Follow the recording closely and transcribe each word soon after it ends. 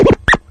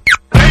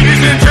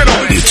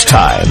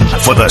time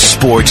for the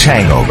Sports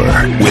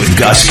Hangover with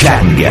Gus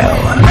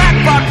Kattengell.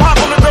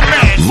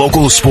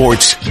 Local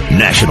sports,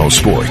 national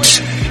sports.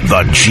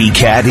 The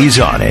G-Cat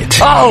is on it.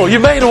 Oh, you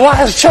made a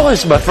wise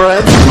choice, my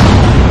friend.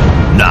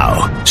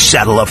 Now,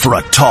 saddle up for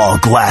a tall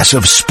glass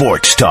of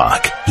sports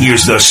talk.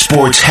 Here's the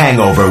Sports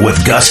Hangover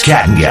with Gus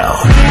Kattengell.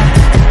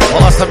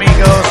 Well, us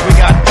amigos, we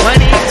got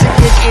plenty to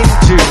get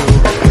into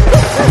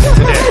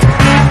today.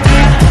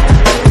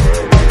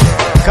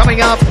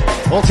 Coming up,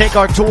 we'll take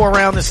our tour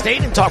around the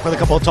state and talk with a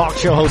couple of talk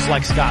show hosts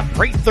like Scott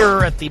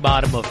Prather at the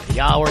bottom of the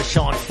hour,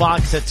 Sean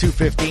Fox at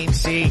 2:15.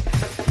 See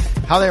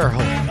how they're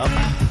holding up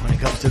when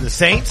it comes to the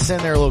Saints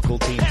and their local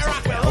teams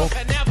as well.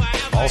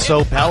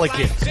 Also,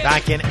 Pelicans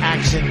back in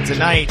action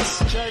tonight.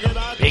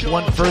 Big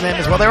one for them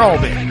as well. They're all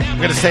big. I'm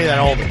going to say that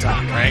all the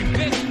time, right?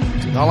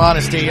 In all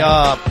honesty,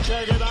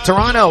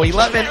 Toronto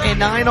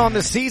 11-9 on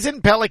the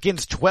season.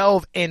 Pelicans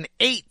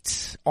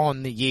 12-8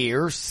 on the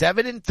year.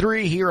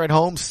 7-3 here at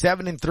home.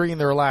 7-3 in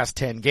their last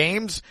 10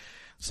 games.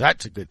 So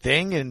that's a good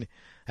thing, and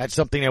that's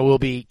something that we'll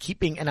be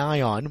keeping an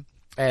eye on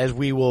as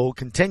we will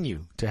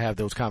continue to have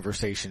those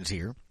conversations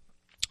here.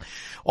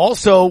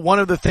 Also, one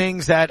of the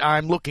things that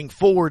I'm looking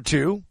forward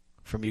to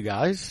from you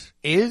guys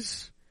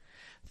is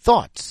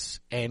thoughts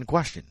and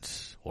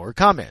questions or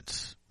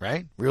comments,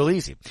 right? Real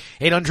easy.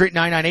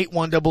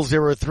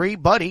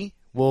 800-998-1003. Buddy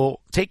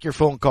will take your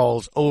phone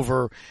calls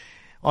over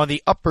on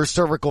the Upper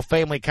Cervical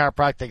Family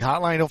Chiropractic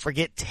Hotline. Don't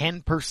forget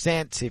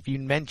 10% if you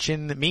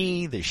mention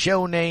me, the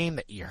show name,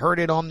 that you heard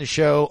it on the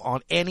show,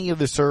 on any of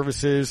the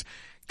services,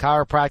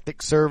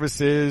 chiropractic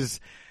services,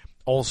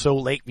 also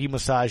Lakeview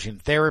Massage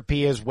and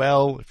Therapy as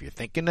well. If you're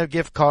thinking of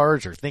gift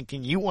cards or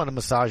thinking you want a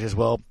massage as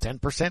well,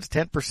 10%'s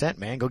 10%,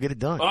 man. Go get it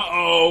done.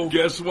 Uh-oh.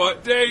 Guess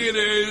what day it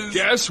is?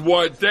 Guess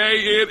what day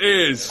it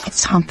is?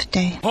 It's hump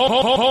day.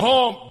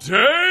 Hump day!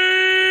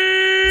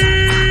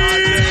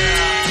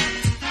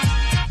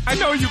 I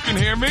know you can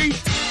hear me.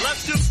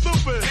 Let's get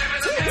stupid.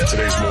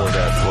 Today's more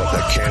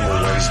that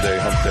Camel Wednesday,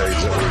 hump day,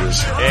 is that what it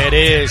is? It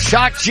is.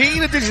 Shock G,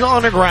 the Digital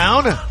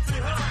Underground.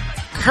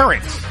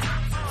 Current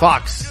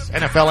Fox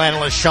NFL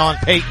analyst Sean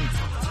Payton.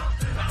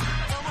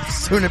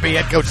 Soon to be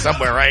head coach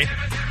somewhere, right?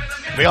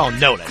 We all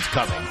know that's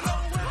coming.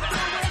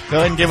 Go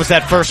ahead and give us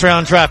that first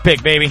round draft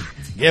pick, baby.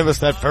 Give us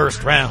that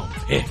first round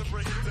pick.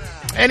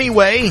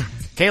 Anyway,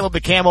 Caleb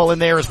the Camel in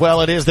there as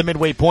well. It is the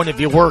midway point of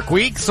your work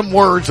week. Some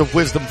words of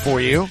wisdom for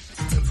you.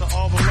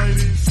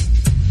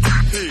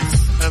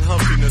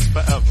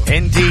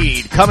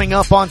 Indeed. Coming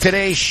up on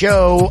today's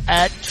show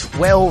at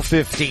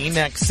 12:15,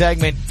 next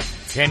segment,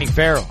 Danny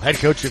Farrell, head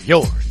coach of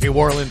your New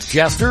Orleans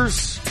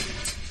Jesters.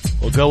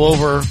 We'll go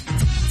over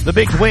the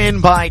big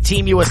win by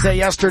Team USA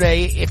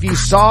yesterday. If you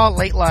saw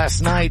late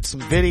last night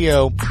some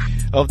video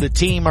of the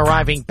team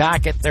arriving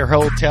back at their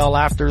hotel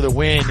after the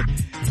win,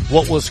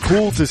 what was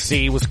cool to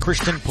see was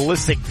Christian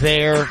Pulisic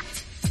there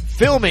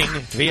filming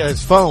via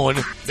his phone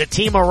the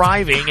team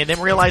arriving and then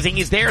realizing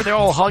he's there. They're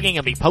all hugging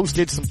him. He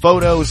posted some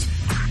photos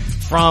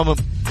from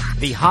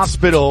the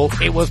hospital.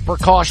 It was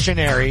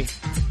precautionary.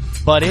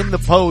 But in the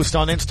post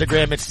on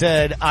Instagram, it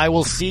said, I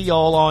will see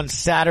y'all on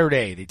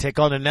Saturday. They take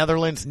on the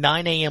Netherlands,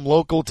 9 a.m.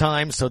 local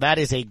time. So that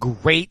is a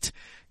great,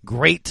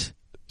 great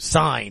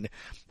sign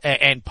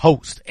and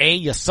post. A,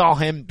 you saw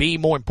him. B,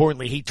 more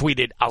importantly, he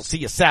tweeted, I'll see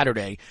you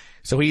Saturday.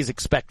 So he's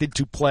expected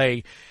to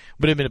play.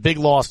 But it'd been a big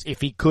loss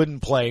if he couldn't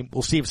play.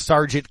 We'll see if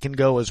Sargent can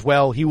go as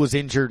well. He was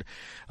injured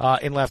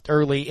and left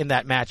early in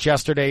that match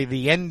yesterday.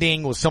 The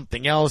ending was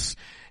something else.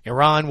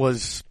 Iran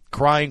was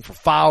crying for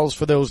fouls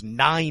for those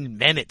 9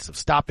 minutes of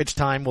stoppage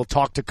time. We'll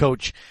talk to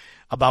Coach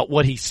about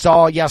what he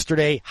saw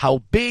yesterday,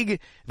 how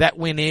big that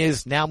win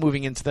is now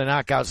moving into the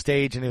knockout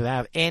stage, and if they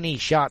have any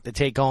shot to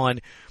take on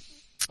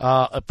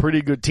a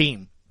pretty good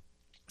team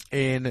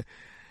in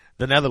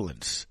the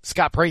Netherlands.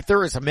 Scott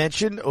Prather, as I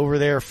mentioned, over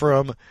there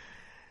from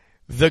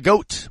the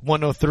GOAT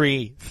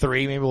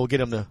 103.3. Maybe we'll get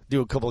him to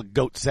do a couple of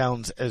GOAT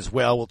sounds as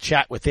well. We'll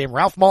chat with him.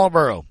 Ralph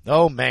Marlboro.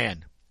 Oh,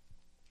 man.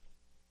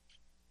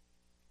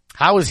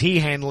 How is he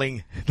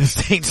handling the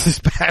Saints this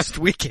past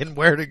weekend?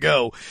 Where to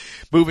go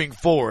moving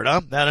forward,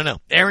 huh? I don't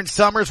know. Erin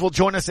Summers will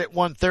join us at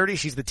 1:30.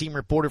 She's the team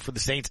reporter for the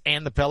Saints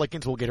and the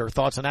Pelicans. We'll get her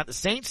thoughts on that. The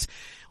Saints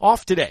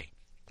off today.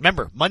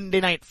 Remember,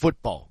 Monday Night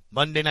Football.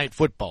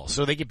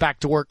 So they get back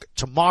to work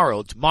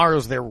tomorrow.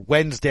 Tomorrow's their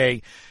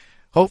Wednesday.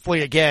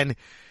 Hopefully, again,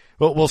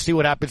 we'll see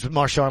what happens with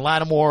Marshawn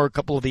Lattimore, a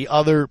couple of the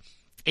other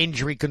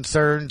injury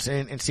concerns,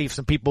 and see if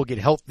some people get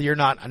healthy or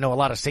not. I know a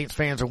lot of Saints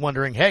fans are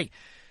wondering, hey,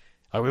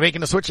 are we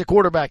making a switch at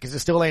quarterback? Is it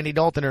still Andy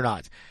Dalton or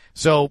not?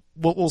 So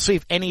we'll see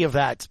if any of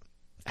that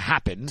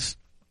happens.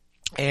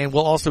 And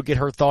we'll also get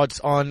her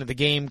thoughts on the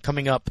game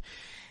coming up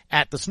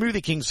at the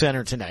Smoothie King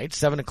Center tonight.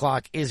 7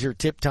 o'clock is your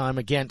tip time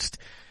against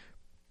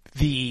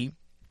the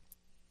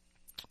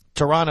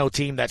Toronto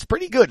team that's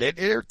pretty good.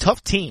 They're a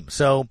tough team.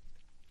 So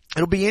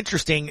it'll be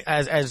interesting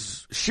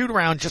as shoot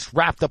around just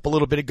wrapped up a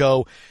little bit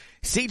ago.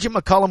 CJ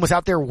McCollum was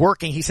out there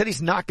working. He said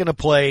he's not going to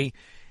play.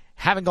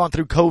 Having gone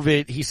through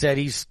COVID, he said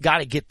he's got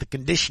to get the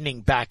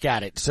conditioning back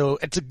at it. So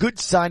it's a good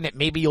sign that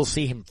maybe you'll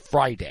see him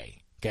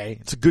Friday. Okay.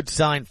 It's a good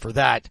sign for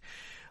that.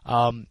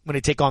 when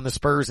they take on the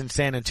Spurs in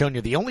San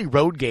Antonio. The only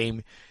road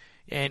game,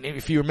 and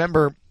if you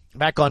remember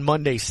back on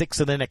Monday, 6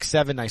 of the next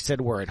 7, I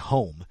said we're at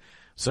home.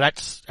 So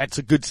that's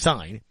a good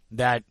sign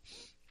that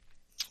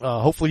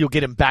hopefully you'll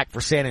get him back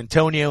for San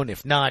Antonio, and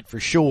if not, for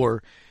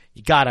sure,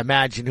 you gotta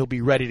imagine he'll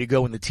be ready to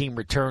go when the team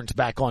returns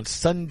back on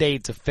Sunday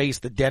to face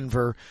the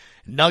Denver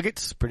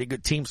Nuggets. Pretty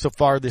good team so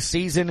far this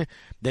season.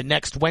 The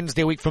next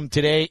Wednesday, a week from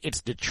today,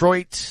 it's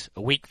Detroit.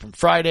 A week from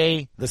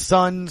Friday, the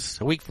Suns.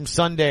 A week from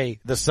Sunday,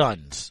 the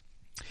Suns.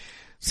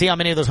 See how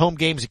many of those home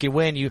games you can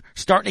win. You're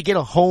starting to get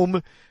a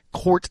home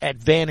court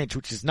advantage,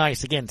 which is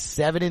nice. Again,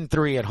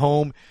 7-3 at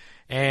home.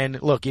 And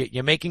look,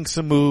 you're making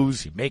some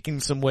moves. You're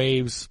making some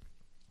waves.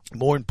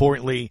 More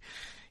importantly,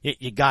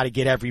 you got to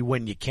get every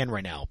win you can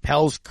right now.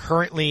 Pels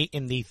currently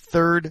in the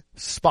 3rd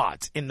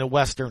spot in the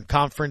Western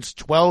Conference,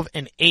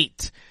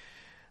 12-8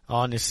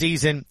 on the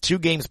season. 2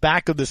 games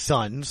back of the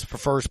Suns for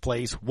first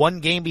place, 1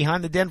 game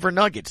behind the Denver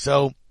Nuggets.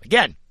 So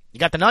again, you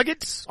got the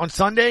Nuggets on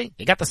Sunday.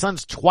 You got the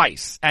Suns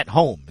twice at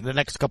home in the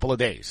next couple of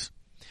days.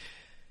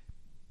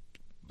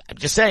 I'm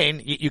just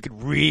saying, you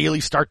could really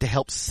start to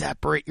help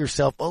separate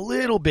yourself a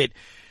little bit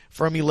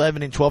from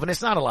 11 and 12, and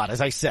it's not a lot.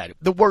 As I said,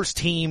 the worst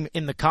team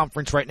in the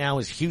conference right now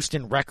is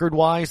Houston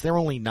record-wise. They're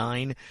only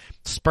 9.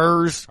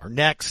 Spurs are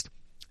next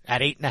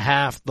at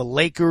 8.5. The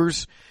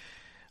Lakers,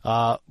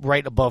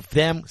 right above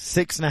them,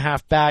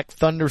 6.5 back.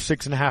 Thunder,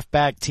 6.5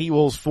 back.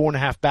 T-Wolves,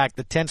 4.5 back.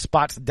 The 10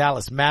 spots, the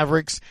Dallas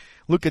Mavericks.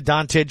 Luka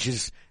Doncic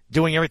is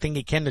doing everything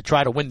he can to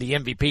try to win the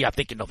MVP, I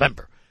think, in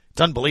November.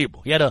 It's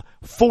unbelievable. He had a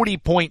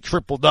 40-point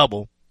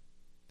triple-double,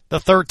 the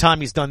 3rd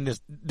time he's done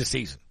this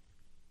season.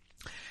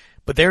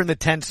 But they're in the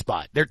 10th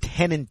spot. They're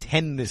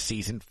 10-10 this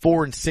season,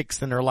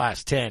 4-6 in their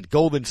last 10.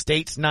 Golden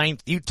State's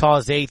 9th,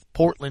 Utah's 8th,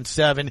 Portland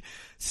 7,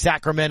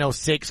 Sacramento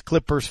 6,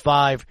 Clippers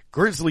 5,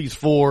 Grizzlies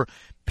 4,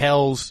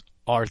 Pels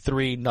are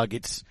 3,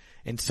 Nuggets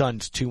and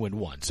Suns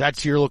 2-1. So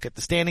that's your look at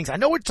the standings. I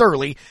know it's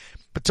early,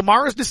 but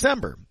tomorrow's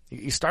December.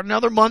 You start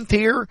another month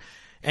here,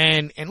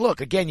 and look,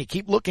 again, you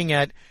keep looking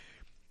at,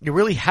 you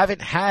really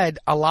haven't had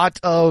a lot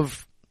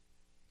of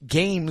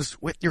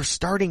games with your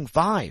starting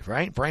 5,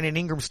 right? Brandon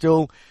Ingram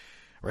still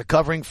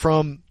recovering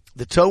from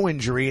the toe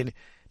injury, and I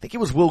think it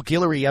was Will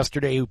Guillory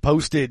yesterday who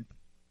posted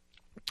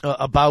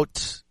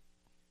about,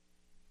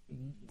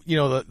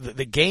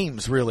 the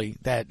games really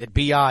that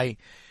BI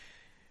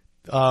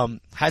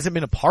hasn't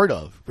been a part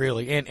of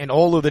really, and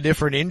all of the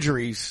different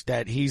injuries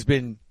that he's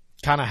been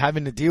kind of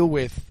having to deal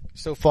with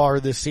so far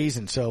this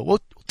season. So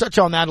we'll touch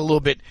on that a little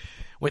bit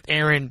with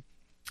Aaron,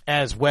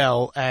 as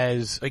well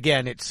as,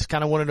 again, it's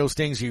kind of one of those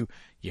things you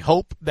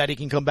hope that he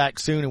can come back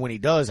soon, and when he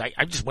does,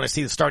 I just want to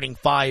see the starting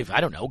 5,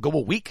 I don't know, go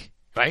a week,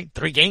 right?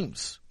 3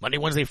 games, Monday,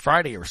 Wednesday,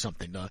 Friday or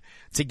something,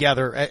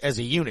 together as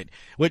a unit,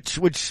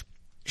 which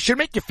should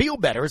make you feel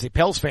better as a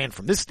Pels fan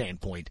from this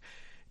standpoint.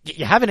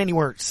 You haven't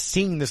anywhere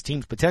seen this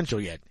team's potential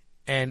yet,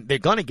 and they're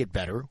going to get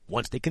better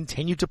once they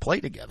continue to play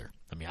together.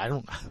 I mean, I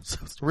don't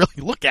really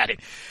look at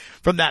it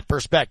from that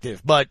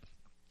perspective, but,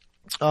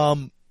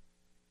 it's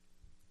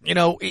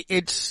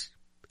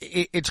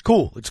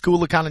cool. It's cool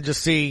to kind of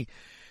just see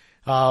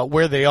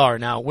where they are.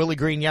 Now, Willie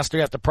Green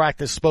yesterday after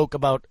practice spoke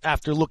about,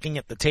 after looking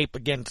at the tape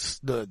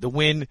against the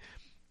win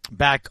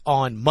back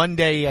on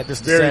Monday, he had this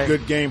to say. Very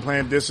good game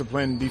plan,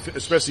 discipline,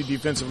 especially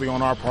defensively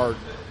on our part.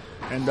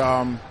 And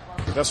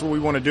that's what we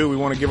want to do. We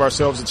want to give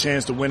ourselves a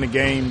chance to win the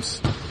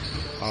games.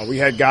 We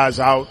had guys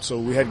out, so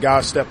we had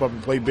guys step up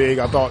and play big.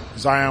 I thought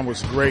Zion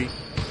was great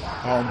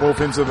on both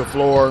ends of the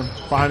floor,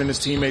 finding his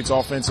teammates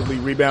offensively,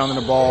 rebounding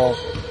the ball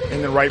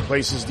in the right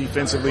places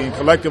defensively, and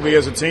collectively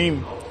as a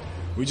team,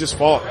 we just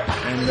fought.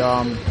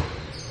 And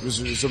it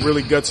was a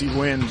really gutsy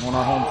win on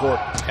our home court.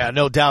 Yeah,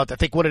 no doubt. I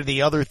think one of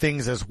the other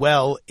things as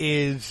well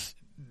is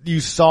you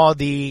saw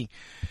the,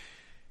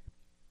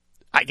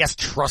 I guess,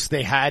 trust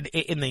they had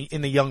in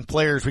the young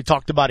players. We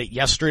talked about it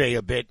yesterday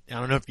a bit. I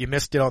don't know if you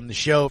missed it on the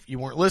show, if you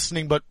weren't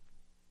listening, but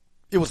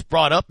it was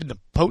brought up in the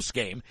post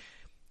game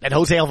that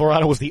Jose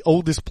Alvarado was the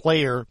oldest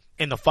player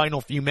in the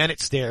final few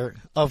minutes there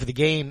of the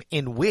game,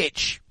 in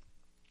which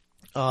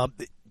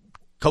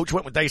Coach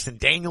went with Dyson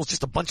Daniels,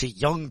 just a bunch of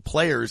young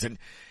players, and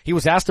he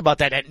was asked about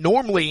that. And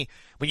normally,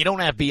 when you don't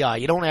have BI,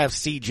 you don't have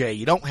CJ,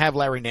 you don't have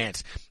Larry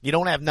Nance, you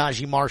don't have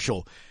Najee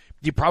Marshall,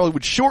 you probably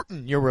would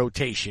shorten your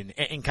rotation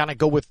and kind of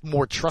go with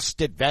more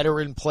trusted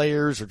veteran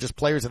players or just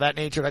players of that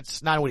nature.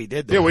 That's not what he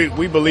did, though. Yeah,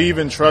 we believe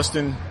in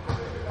trusting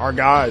our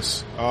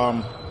guys.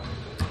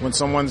 When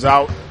someone's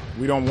out,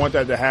 we don't want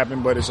that to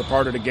happen, but it's a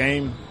part of the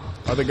game.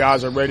 Other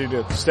guys are ready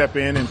to step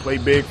in and play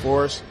big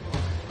for us.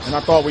 And I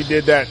thought we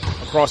did that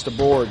across the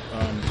board.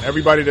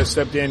 Everybody that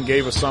stepped in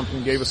gave us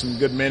something, gave us some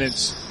good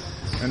minutes,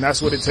 and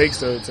that's what it takes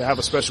to have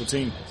a special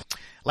team.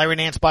 Larry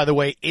Nance, by the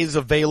way, is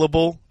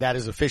available. That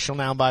is official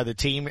now by the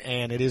team,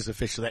 and it is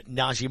official that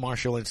Najee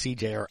Marshall and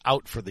CJ are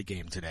out for the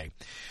game today.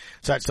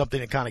 So that's something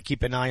to kind of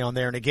keep an eye on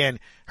there. And again,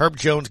 Herb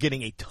Jones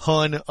getting a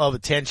ton of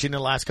attention in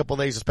the last couple of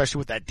days, especially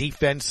with that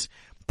defense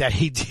that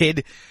he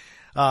did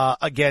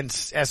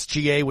against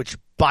SGA, which,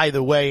 by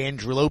the way,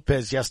 Andrew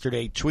Lopez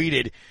yesterday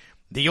tweeted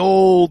the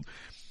old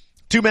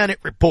 2-minute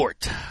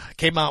report.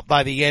 came out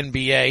by the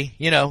NBA,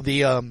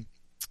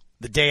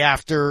 the day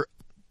after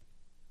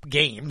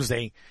games,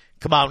 they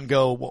come out and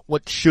go,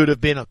 what should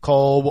have been a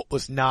call, what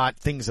was not,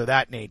 things of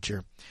that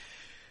nature.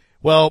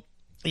 Well,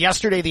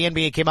 yesterday the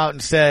NBA came out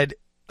and said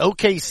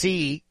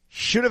OKC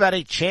should have had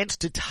a chance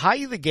to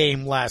tie the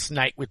game last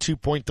night with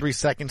 2.3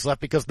 seconds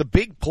left because the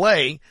big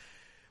play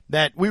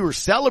that we were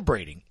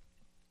celebrating,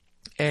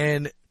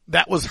 and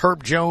that was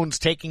Herb Jones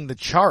taking the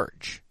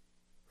charge,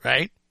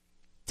 right?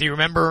 Do you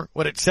remember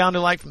what it sounded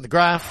like from the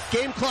graph?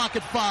 Game clock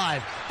at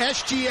 5.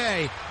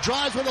 SGA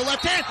drives with the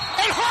left hand,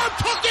 and Herb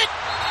took it!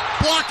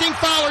 Blocking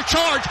foul or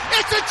charge.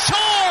 It's a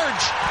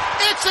charge!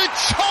 It's a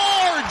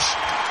charge!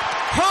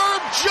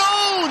 Herb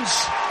Jones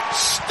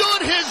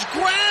stood his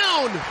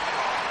ground.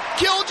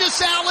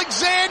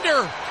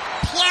 Gilgeous-Alexander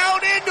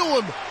plowed into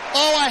him.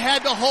 Oh, I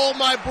had to hold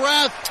my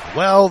breath.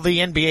 Well, the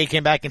NBA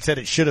came back and said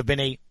it should have been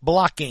a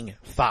blocking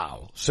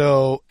foul.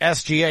 So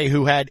SGA,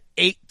 who had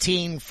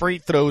 18 free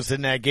throws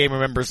in that game,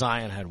 remember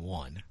Zion had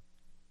 1,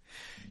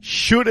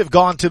 should have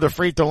gone to the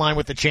free throw line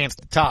with a chance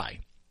to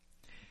tie.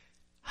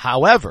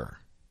 However,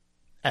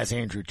 as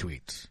Andrew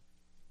tweets,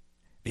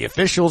 the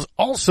officials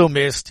also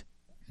missed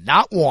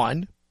not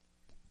 1,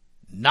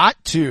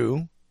 not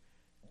 2,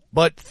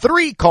 but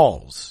 3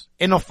 calls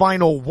in the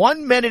final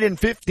 1 minute and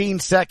 15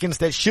 seconds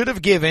that should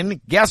have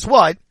given, guess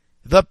what,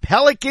 the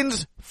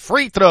Pelicans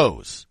free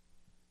throws.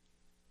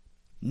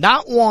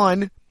 Not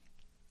 1,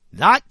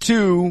 not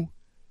 2,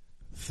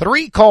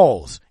 3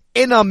 calls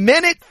in a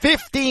minute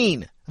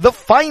 15, the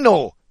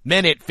final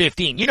minute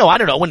 15. I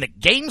don't know, when the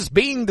game's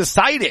being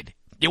decided,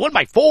 you won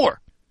by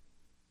 4.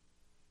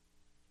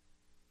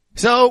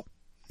 So,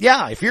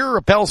 yeah, if you're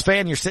a Pels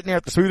fan, you're sitting there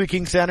at the Smoothie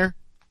King Center,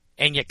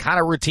 and you kind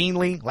of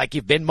routinely, like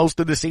you've been most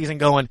of the season,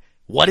 going,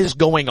 what is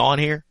going on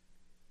here?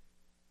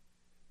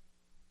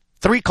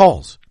 3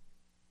 calls.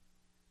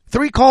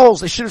 3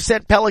 calls. They should have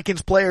sent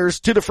Pelicans players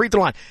to the free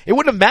throw line. It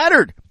wouldn't have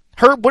mattered.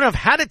 Herb wouldn't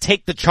have had to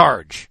take the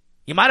charge.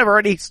 You might have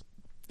already,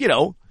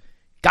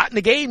 gotten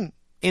the game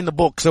in the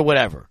books or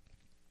whatever.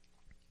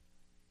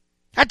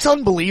 That's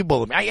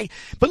unbelievable.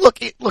 But look,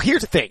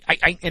 here's the thing.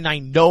 I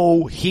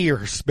know here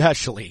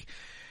especially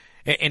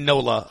in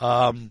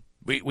NOLA,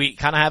 we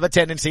kind of have a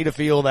tendency to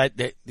feel that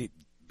the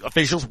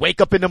officials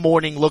wake up in the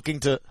morning looking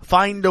to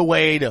find a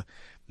way to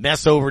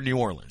mess over New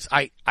Orleans.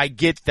 I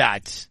get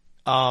that.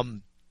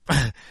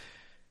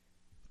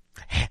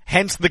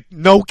 Hence the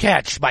no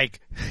catch by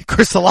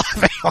Chris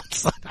Olave on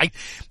Sunday.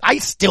 I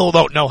still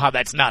don't know how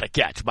that's not a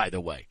catch, by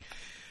the way.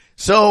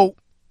 So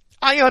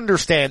I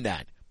understand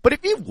that. But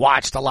if you've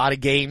watched a lot of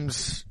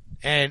games,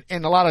 and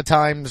a lot of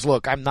times,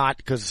 look, I'm not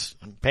because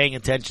I'm paying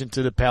attention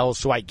to the Pels,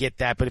 so I get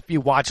that. But if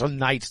you watch on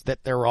nights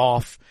that they're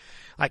off,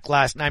 like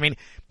last night,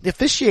 the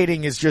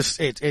officiating is just,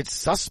 it's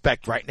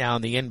suspect right now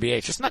in the NBA.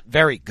 It's just not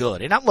very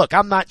good. And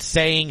I'm not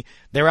saying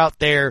they're out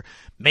there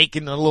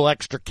making a little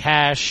extra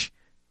cash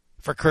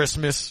for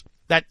Christmas.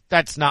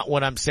 That's not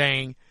what I'm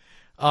saying.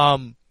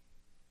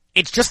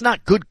 It's just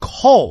not good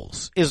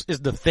calls is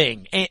the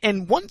thing.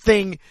 And one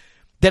thing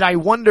that I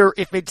wonder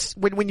if it's,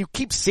 when you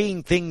keep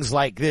seeing things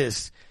like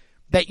this,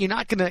 that you're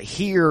not going to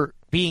hear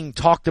being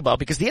talked about,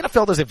 because the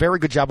NFL does a very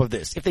good job of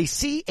this. If they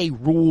see a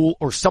rule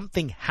or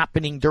something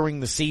happening during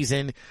the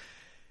season,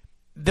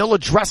 they'll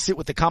address it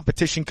with the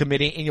competition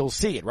committee and you'll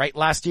see it, right?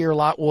 Last year a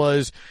lot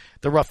was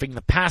the roughing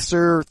the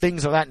passer,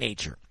 things of that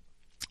nature.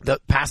 The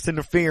pass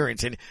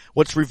interference and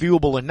what's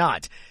reviewable and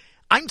not.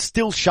 I'm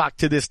still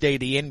shocked to this day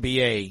the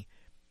NBA,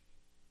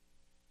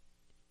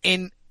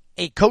 in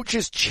a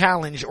coach's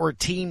challenge or a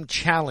team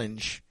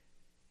challenge,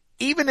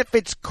 even if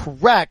it's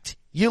correct,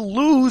 you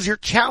lose your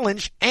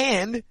challenge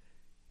and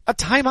a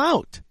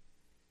timeout.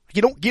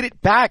 You don't get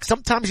it back.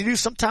 Sometimes you do,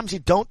 sometimes you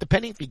don't,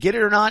 depending if you get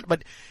it or not.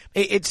 But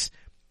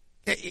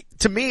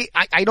to me,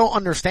 I don't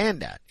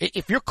understand that.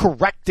 If you're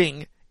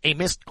correcting a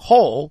missed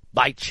call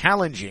by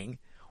challenging,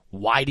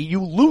 why do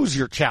you lose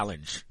your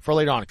challenge for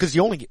later on? Because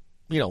you only get,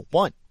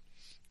 1.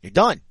 You're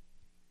done.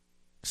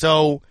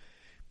 So,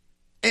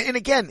 and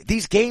again,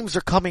 these games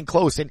are coming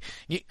close. And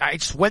I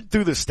just went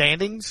through the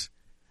standings.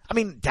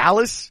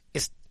 Dallas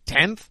is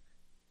 10th.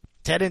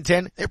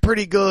 10-10. They're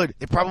pretty good.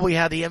 They probably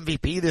had the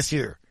MVP this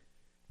year.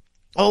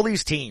 All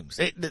these teams,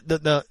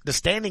 the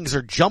standings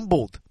are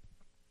jumbled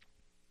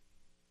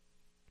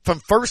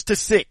from 1st to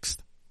 6th,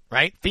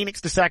 right?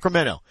 Phoenix to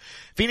Sacramento.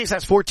 Phoenix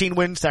has 14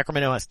 wins.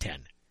 Sacramento has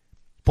 10.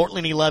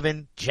 Portland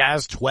 11.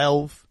 Jazz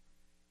 12.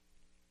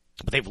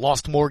 But they've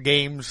lost more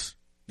games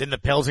than the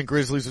Pels and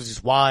Grizzlies, which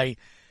is why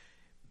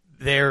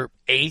they're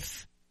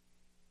 8th.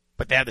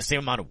 But they have the same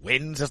amount of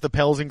wins as the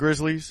Pels and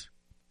Grizzlies.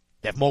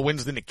 They have more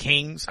wins than the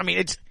Kings.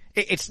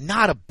 It's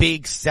not a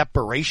big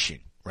separation,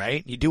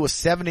 right? You do a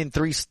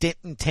 7-3 stint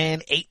in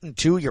 10,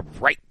 8-2, you're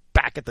right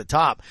back at the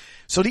top.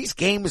 So these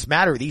games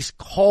matter. These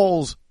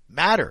calls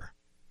matter.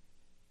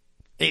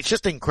 It's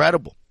just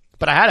incredible.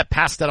 But I had to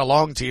pass that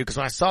along to you because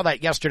when I saw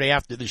that yesterday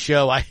after the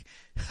show,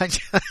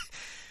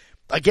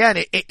 again,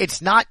 it's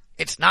not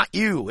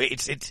you.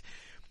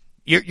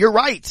 You're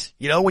right.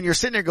 When you're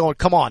sitting there going,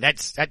 come on,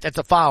 that's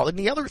a foul. And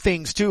the other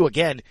things too,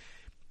 again,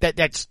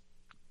 that's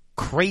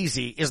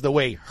crazy is the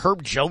way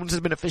Herb Jones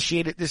has been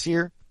officiated this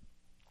year.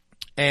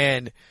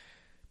 And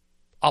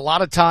a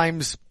lot of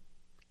times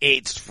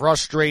it's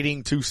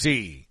frustrating to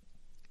see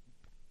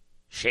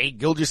Shai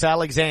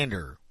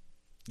Gilgeous-Alexander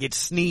gets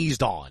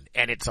sneezed on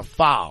and it's a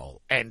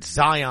foul, and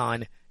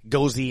Zion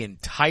goes the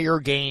entire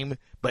game,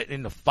 but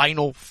in the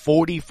final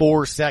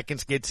 44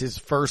 seconds gets his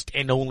first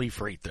and only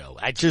free throw.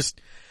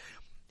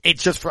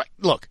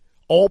 Look,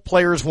 all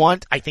players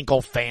want, I think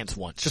all fans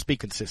want, just be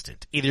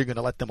consistent. Either you're going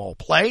to let them all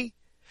play,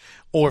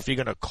 or if you're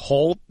going to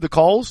call the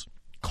calls,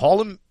 call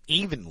them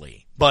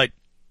evenly. But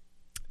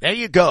there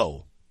you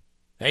go.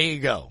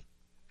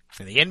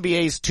 In the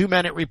NBA's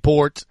 2-minute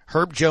report,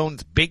 Herb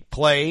Jones' big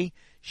play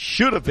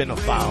should have been a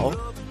foul,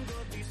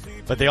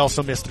 but they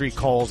also missed 3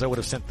 calls that would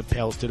have sent the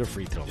Pels to the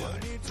free throw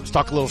line. Let's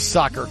talk a little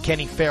soccer.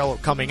 Kenny Farrell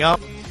coming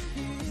up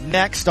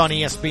next on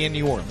ESPN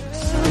New Orleans.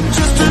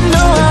 Just to know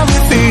how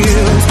it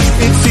feels.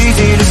 It's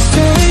easy to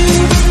say,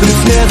 but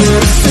it's never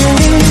the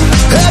same.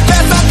 I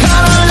guess I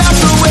kinda like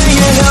the way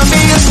you help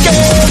me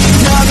escape.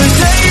 Now the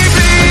day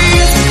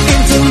bleeds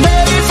into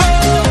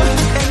nightfall,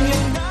 and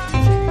you're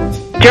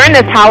not. During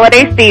this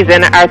holiday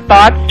season, our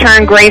thoughts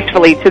turn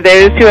gracefully to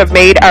those who have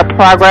made our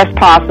progress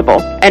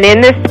possible. And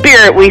in this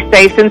spirit, we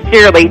say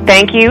sincerely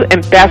thank you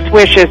and best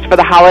wishes for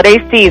the holiday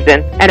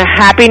season and a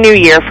Happy New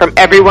Year from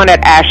everyone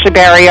at Ashley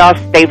Barrios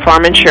State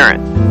Farm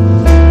Insurance.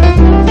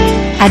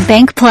 At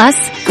Bank Plus,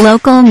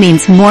 local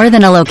means more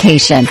than a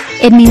location.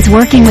 It means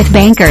working with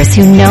bankers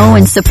who know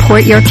and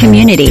support your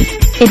community.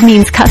 It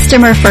means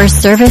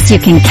customer-first service you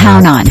can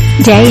count on,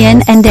 day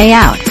in and day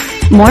out.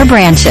 More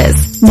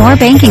branches, more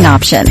banking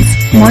options,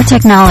 more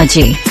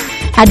technology.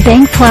 At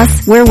Bank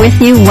Plus, we're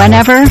with you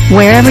whenever,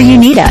 wherever you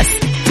need us.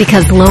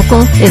 Because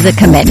local is a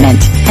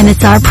commitment, and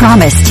it's our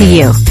promise to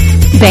you.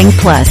 Bank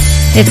Plus,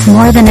 it's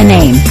more than a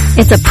name,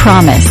 it's a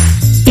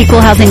promise.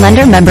 Equal housing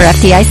lender, member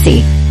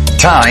FDIC.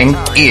 Time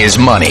is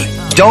money.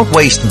 Don't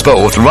waste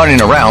both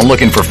running around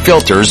looking for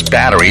filters,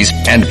 batteries,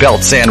 and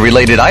belt sand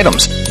related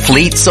items.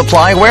 Fleet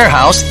Supply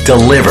Warehouse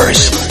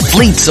delivers.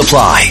 Fleet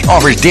Supply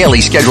offers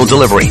daily scheduled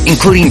delivery,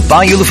 including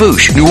Bayou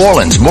Lafourche, New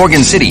Orleans,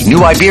 Morgan City,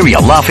 New Iberia,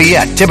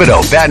 Lafayette,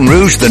 Thibodaux, Baton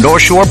Rouge, the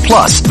North Shore,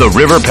 plus the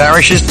river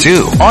parishes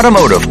too.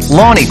 Automotive,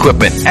 lawn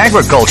equipment,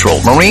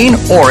 agricultural, marine,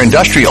 or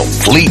industrial.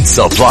 Fleet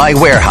Supply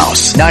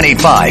Warehouse,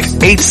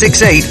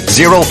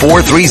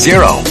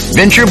 985-868-0430.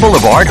 Venture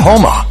Boulevard,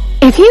 Houma.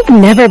 If you've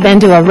never been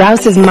to a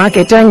Rouse's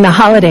Market during the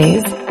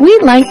holidays,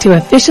 we'd like to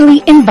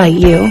officially invite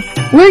you.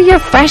 We're your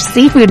fresh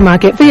seafood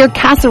market for your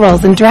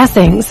casseroles and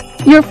dressings,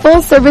 your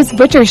full-service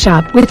butcher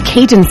shop with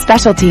Cajun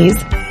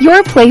specialties,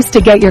 your place to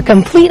get your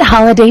complete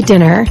holiday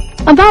dinner.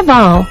 Above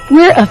all,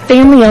 we're a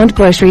family-owned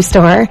grocery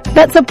store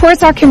that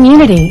supports our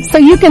community so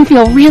you can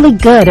feel really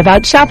good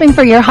about shopping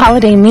for your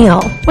holiday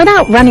meal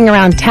without running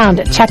around town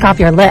to check off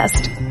your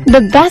list.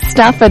 The best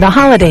stuff for the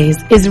holidays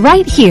is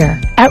right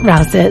here at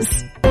Rouse's.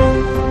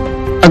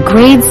 A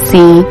grade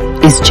C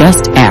is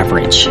just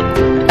average.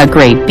 A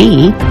grade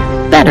B,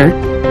 better.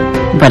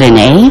 But an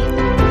A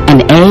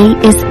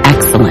is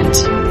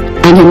excellent.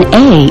 And an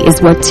A is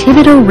what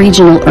Thibodaux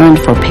Regional earned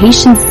for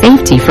patient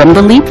safety from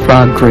the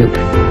Leapfrog Group,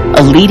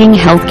 a leading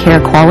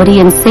healthcare quality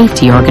and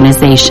safety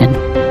organization.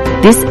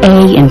 This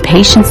A in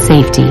patient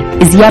safety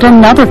is yet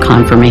another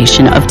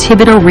confirmation of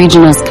Thibodaux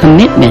Regional's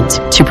commitment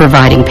to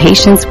providing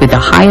patients with the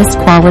highest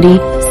quality,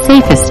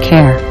 safest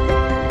care.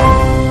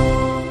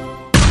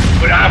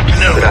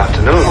 Good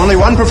afternoon. Only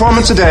one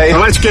performance a day.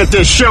 Well, let's get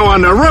this show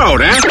on the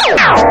road, eh?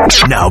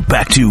 Now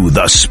back to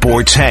the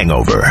Sports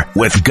Hangover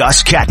with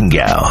Gus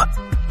Kattengell.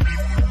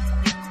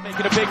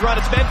 Making a big run.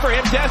 It's meant for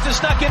him. Dez is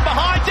stuck in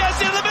behind.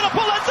 Dez into the middle.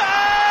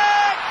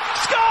 Pulisic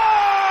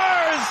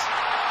scores!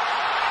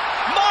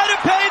 Might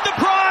have paid the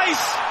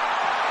price,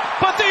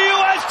 but the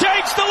U.S.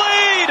 takes the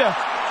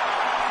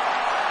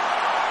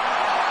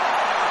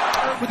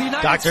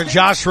lead. Dr.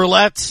 Josh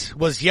Roulette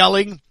was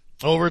yelling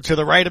over to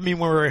the right of me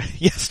when we were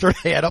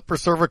yesterday at Upper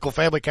Cervical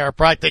Family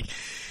Chiropractic,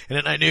 and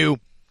then I knew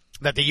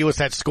that the U.S.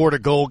 had scored a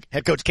goal.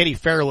 Head coach Kenny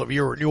Farrell of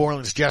your New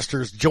Orleans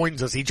Jesters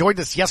joins us. He joined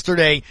us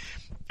yesterday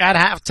at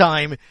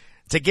halftime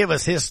to give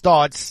us his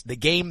thoughts. The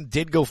game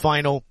did go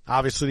final.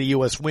 Obviously, the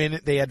U.S. win.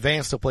 They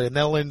advanced to play the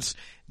Netherlands.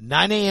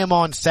 9 a.m.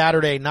 on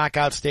Saturday,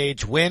 knockout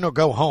stage, win or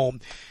go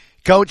home.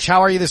 Coach,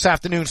 how are you this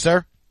afternoon,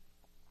 sir?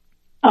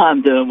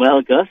 I'm doing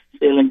well, Gus.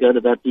 Feeling good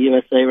about the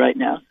USA right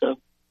now, so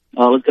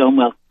all is going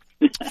well.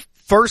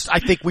 First, I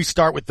think we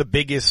start with the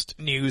biggest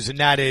news, and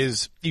that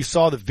is you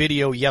saw the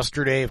video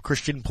yesterday of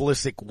Christian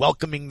Pulisic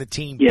welcoming the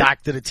team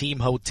back to the team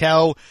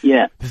hotel.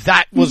 Yeah.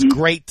 That was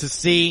great to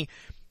see,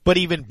 but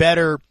even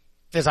better,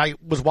 as I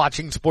was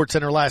watching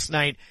SportsCenter last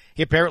night,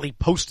 he apparently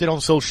posted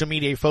on social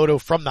media a photo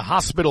from the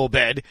hospital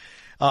bed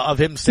of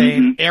him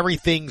saying,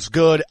 everything's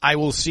good, I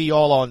will see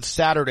y'all on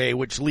Saturday,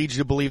 which leads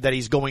you to believe that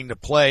he's going to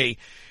play.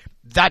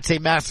 That's a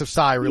massive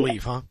sigh of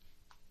relief, huh?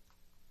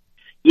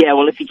 Yeah,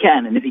 well, if he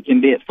can, and if he can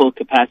be at full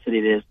capacity,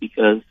 it is,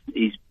 because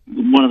he's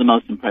one of the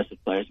most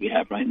impressive players we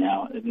have right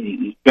now. I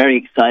mean, he's very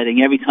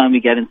exciting. Every time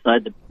we get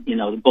inside the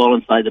ball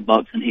inside the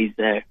box and he's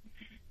there,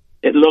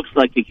 it looks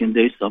like we can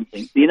do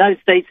something. The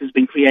United States has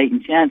been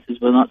creating chances,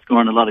 but not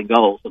scoring a lot of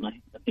goals, and I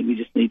think we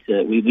just need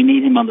to. We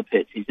need him on the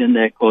pitch. He's in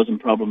there causing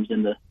problems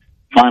in the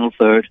final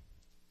third,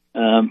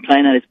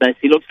 playing at his best.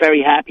 He looks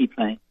very happy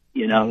playing,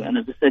 you know. And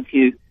as I said to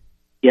you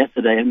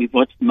yesterday, and we've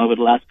watched him over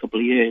the last couple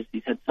of years,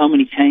 he's had so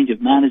many change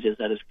of managers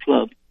at his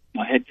club,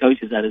 head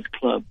coaches at his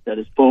club, that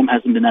his form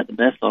hasn't been at the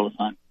best all the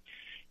time.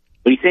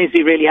 But he seems to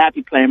be really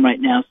happy playing right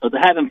now. So to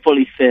have him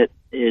fully fit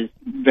is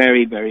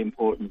very, very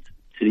important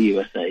to the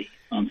USA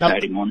on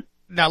Saturday morning.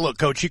 Now, look,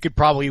 Coach, you could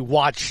probably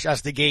watch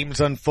as the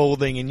game's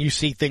unfolding and you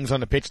see things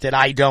on the pitch that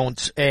I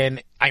don't.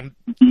 And I'm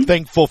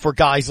thankful for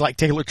guys like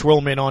Taylor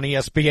Twellman on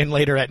ESPN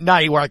later at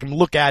night where I can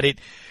look at it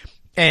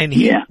and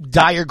he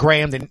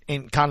diagrammed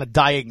and kind of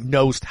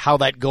diagnosed how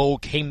that goal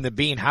came to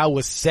be and how it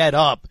was set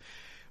up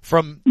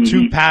from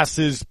two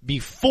passes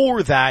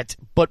before that,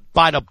 but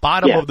by the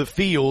bottom of the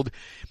field,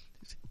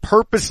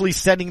 purposely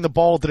sending the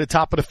ball to the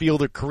top of the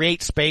field to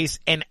create space.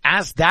 And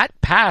as that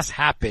pass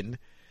happened,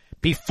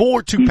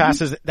 before two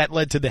passes that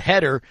led to the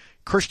header,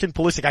 Christian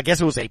Pulisic, I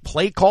guess it was a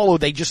play call or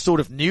they just sort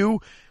of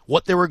knew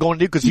what they were going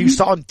to do because you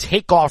saw him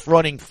take off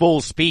running full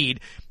speed,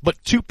 but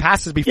two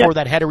passes before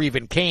that header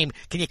even came.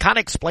 Can you kind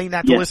of explain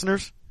that to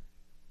listeners?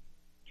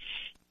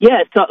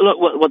 Yeah, so look,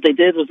 what they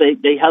did was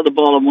they held the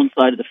ball on one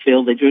side of the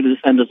field. They drew the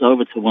defenders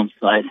over to one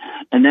side.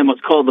 And then what's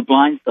called the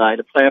blind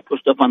side, a player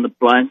pushed up on the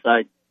blind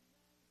side.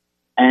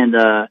 And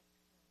so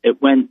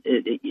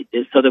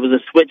there was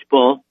a switch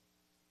ball.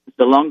 It's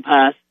a long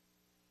pass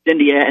in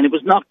the air, and it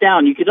was knocked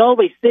down. You could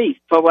always see,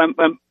 for when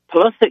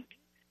Pulisic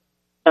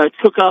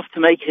took off to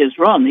make his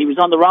run, he was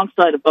on the wrong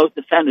side of both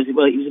defenders.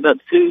 Well, he was about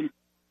two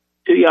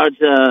yards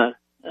the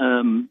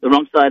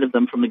wrong side of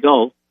them from the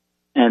goal.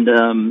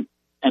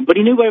 But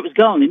he knew where it was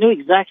going. He knew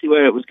exactly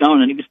where it was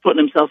going, and he was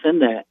putting himself in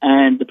there.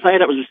 And the player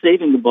that was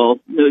receiving the ball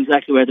knew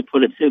exactly where to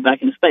put it to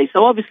back into space.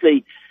 So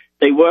obviously,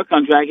 they work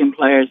on dragging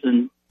players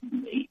and,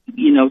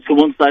 you know, to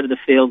one side of the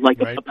field like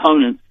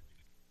opponents,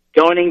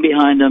 going in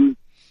behind them,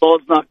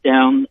 ball's knocked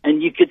down,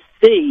 and you could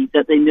see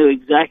that they knew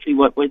exactly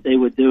what they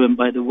were doing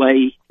by the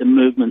way the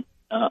movement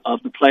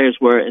of the players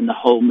were in the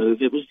whole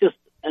move. It was just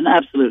an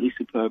absolutely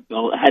superb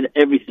goal. It had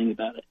everything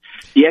about it.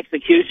 The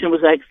execution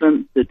was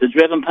excellent. The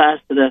driven pass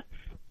to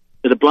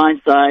the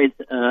blind side,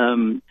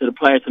 to the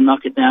player to knock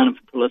it down and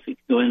for Pulisic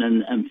to go in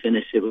and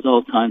finish. It was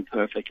all timed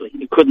perfectly.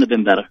 It couldn't have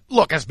been better.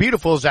 Look, as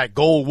beautiful as that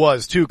goal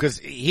was, too, because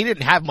he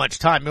didn't have much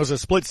time. It was a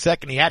split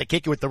second. He had to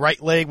kick it with the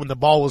right leg when the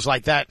ball was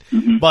like that.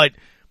 But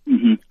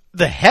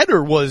the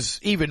header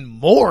was even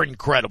more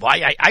incredible.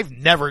 I've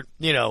never,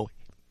 you know,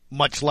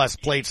 much less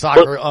played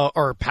soccer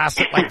or passed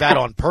it like that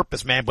on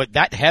purpose, man. But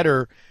that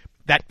header,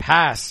 that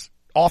pass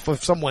off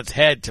of someone's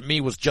head, to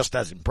me, was just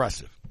as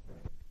impressive.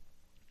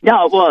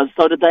 Yeah, it was.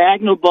 So the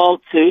diagonal ball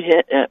to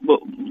hit,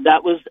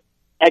 that was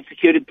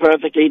executed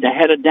perfectly. The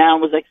header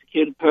down was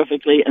executed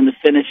perfectly, and the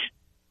finish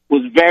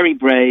was very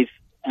brave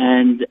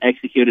and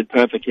executed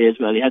perfectly as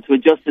well. He had to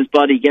adjust his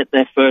body, get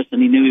there first,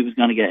 and he knew he was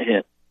going to get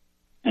hit.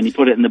 And he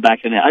put it in the back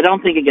of the net. I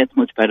don't think it gets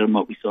much better than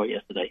what we saw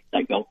yesterday,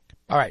 that goal.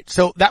 All right,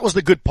 so that was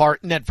the good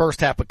part in that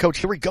first half. But, Coach,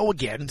 here we go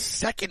again.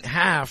 Second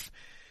half,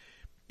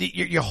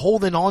 you're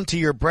holding on to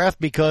your breath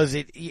because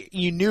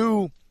you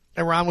knew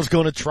Iran was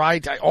going to try.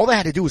 All they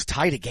had to do was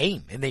tie the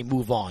game, and they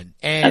move on.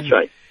 And, that's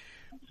right.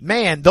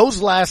 Man,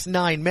 those last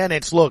 9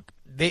 minutes, look,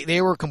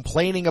 they were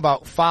complaining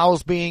about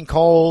fouls being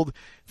called,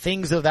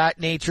 things of that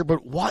nature.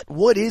 But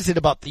what is it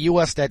about the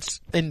U.S.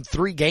 that's in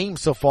 3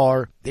 games so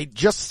far? They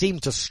just seem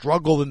to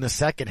struggle in the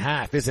second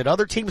half. Is it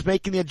other teams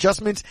making the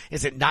adjustments?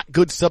 Is it not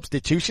good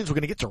substitutions? We're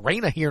going to get to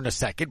Reyna here in a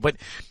second. But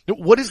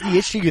what is the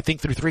issue, you think,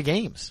 through 3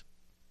 games?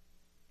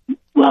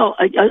 Well,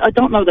 I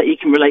don't know that you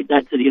can relate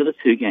that to the other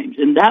 2 games.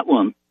 In that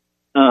one,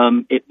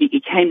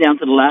 it came down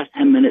to the last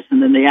 10 minutes,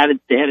 and then they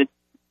added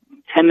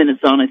 10 minutes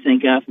on, I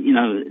think,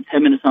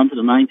 10 minutes on to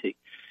the 90.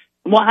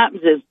 And what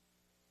happens is,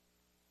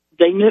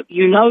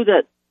 you know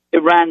that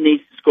Iran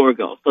needs to score a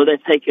goal, so they're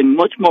taking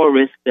much more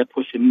risk, they're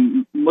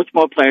pushing much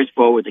more players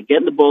forward, they're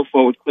getting the ball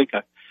forward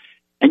quicker.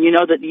 And you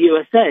know that the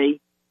USA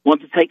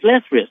want to take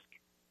less risk,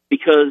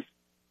 because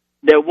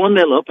they're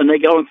 1-0 up and they're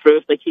going through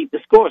if they keep the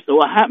score. So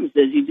what happens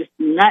is you just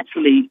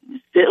naturally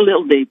sit a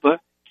little deeper,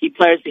 keep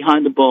players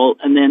behind the ball,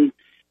 and then,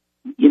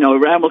 you know,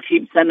 Iran will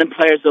keep sending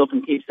players up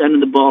and keep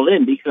sending the ball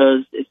in,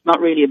 because it's not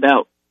really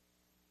about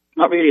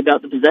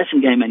the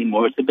possession game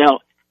anymore. It's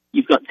about,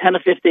 you've got 10 or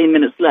 15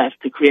 minutes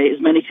left to create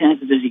as many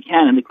chances as you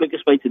can, and the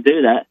quickest way to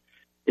do that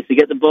is to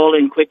get the ball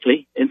in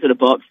quickly into the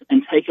box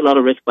and take a lot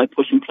of risk by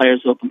pushing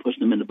players up and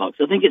pushing them in the box.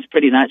 I think it's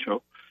pretty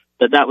natural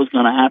that was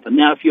going to happen.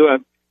 Now, if you're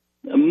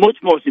a much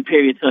more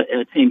superior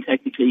team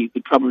technically, you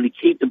could probably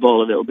keep the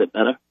ball a little bit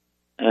better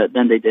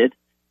than they did.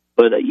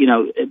 But,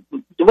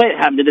 the way it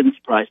happened, it didn't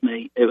surprise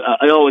me.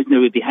 I always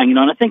knew we'd be hanging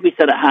on. I think we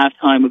said at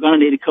halftime, we're going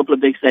to need a couple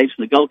of big saves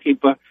from the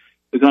goalkeeper.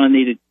 We're going to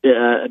need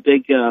a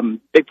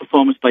big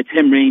performance by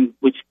Tim Ream,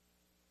 which,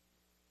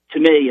 to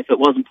me, if it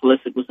wasn't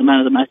Pulisic, was the man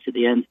of the match at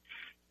the end.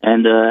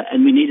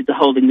 And we needed the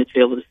holding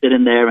midfielder to sit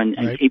in there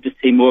and keep his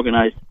team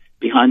organised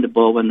behind the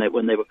ball when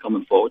they were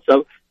coming forward.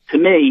 So, to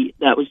me,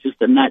 that was just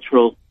a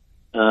natural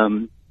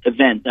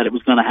event that it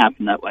was going to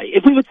happen that way.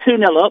 If we were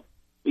 2-0 up,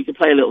 we could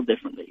play a little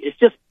differently. It's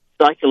just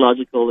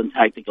psychological and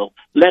tactical.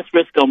 Less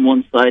risk on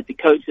one side. The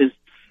coach is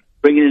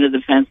bringing in a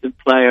defensive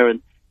player,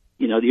 and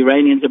the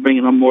Iranians are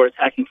bringing on more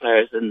attacking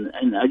players, and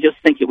I just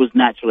think it was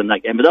natural in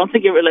that game. But I don't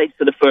think it relates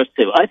to the first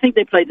two. I think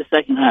they played the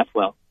second half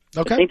well.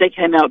 Okay. I think they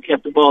came out,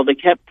 kept the ball. They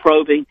kept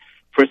probing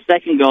for a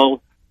second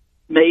goal,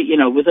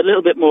 with a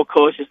little bit more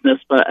cautiousness.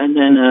 And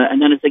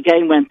then as the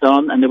game went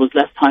on and there was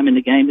less time in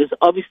the game, there's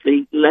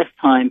obviously less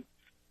time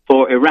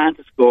for Iran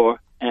to score.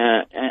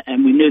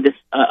 And we knew this.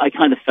 I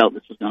kind of felt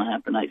this was going to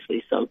happen,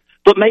 actually.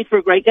 But made for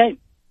a great game.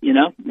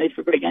 Made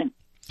for a great game.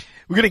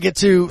 We're going to get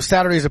to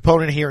Saturday's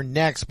opponent here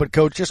next, but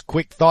Coach, just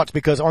quick thoughts,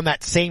 because on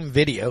that same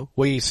video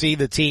where you see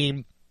the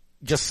team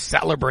just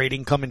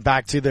celebrating coming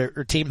back to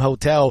their team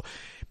hotel,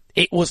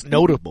 it was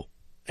noticeable,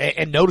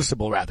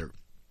 rather.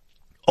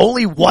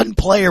 Only one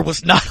player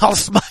was not all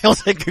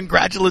smiles and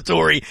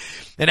congratulatory,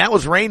 and that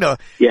was Reyna.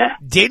 Yeah.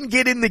 Didn't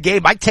get in the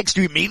game. I texted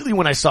you immediately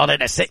when I saw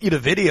that. I sent you the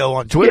video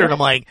on Twitter, and I'm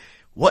like,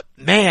 what,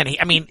 man?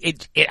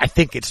 I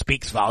think it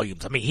speaks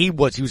volumes. He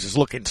was just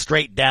looking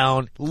straight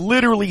down,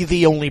 literally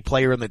the only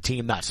player on the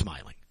team not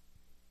smiling.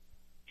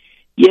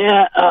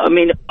 Yeah,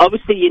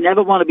 obviously you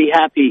never want to be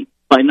happy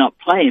by not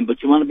playing,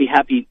 but you want to be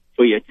happy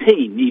for your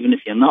team, even if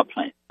you're not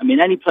playing.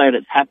 Any player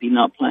that's happy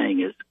not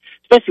playing is,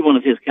 especially one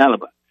of his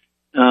caliber,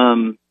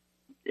 isn't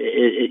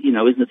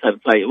the type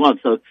of player you want.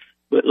 So,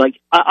 but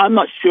I'm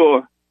not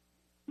sure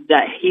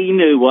that he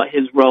knew what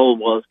his role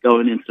was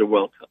going into the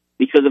World Cup.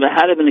 Because if it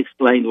had been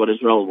explained what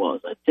his role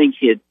was, I think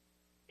he'd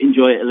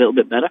enjoy it a little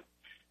bit better.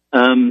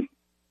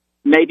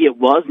 Maybe it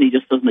was, and he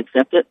just doesn't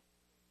accept it.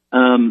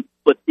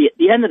 But at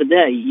the end of the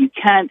day, you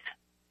can't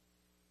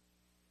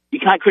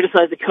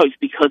criticize the coach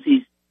because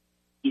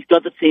he's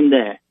got the team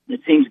there. The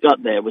team's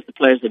got there with the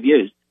players they've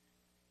used,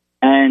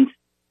 and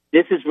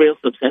this is real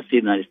success for the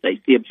United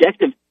States. The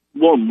objective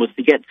 1 was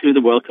to get to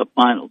the World Cup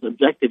finals.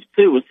 Objective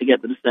 2 was to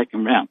get to the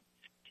second round.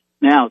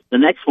 Now the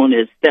next one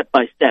is step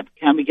by step.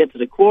 Can we get to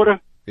the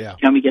quarter? Yeah.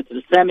 Can we get to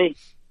the semi?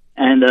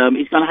 And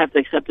he's going to have to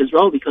accept his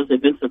role because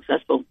they've been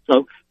successful.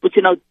 So, but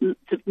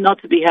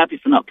not to be happy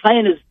for not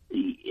playing is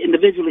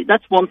individually,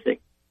 that's one thing.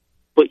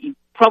 But you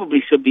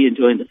probably should be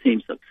enjoying the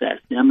team's success.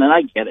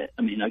 I get it.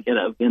 I get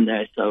it. I've been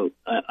there, so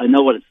I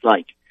know what it's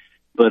like.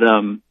 But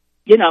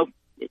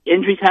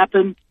injuries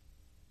happen.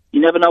 You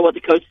never know what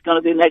the coach is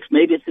going to do next.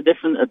 Maybe it's a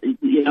different,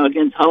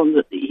 against Holland,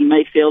 that he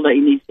may feel that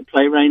he needs to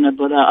play Reyna.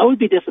 But I would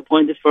be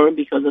disappointed for him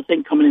because I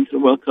think coming into the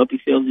World Cup, he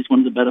feels he's one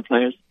of the better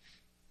players.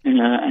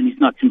 And he's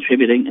not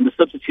contributing. And the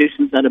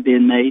substitutions that are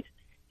being made,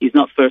 he's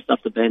not first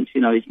off the bench.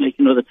 He's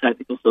making other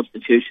tactical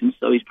substitutions,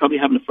 so he's probably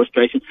having a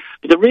frustration.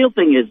 But the real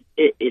thing is,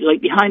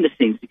 behind the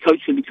scenes, the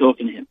coach should be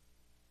talking to him.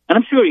 And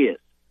I'm sure he is.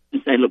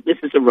 And say, look, this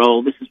is a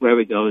role, this is where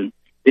we're going,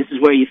 this is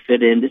where you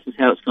fit in, this is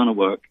how it's going to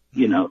work,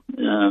 and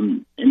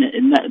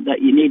that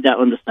you need that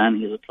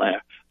understanding as a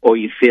player, or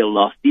you feel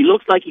lost. He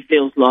looks like he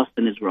feels lost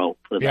in his role,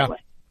 put it that way.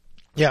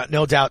 Yeah,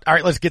 no doubt. All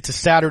right, let's get to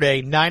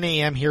Saturday, 9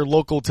 a.m. here,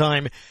 local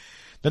time.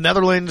 The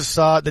Netherlands,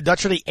 the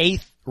Dutch are the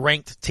 8th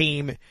ranked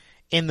team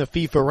in the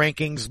FIFA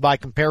rankings. By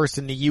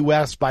comparison, the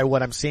U.S., by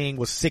what I'm seeing,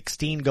 was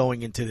 16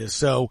 going into this.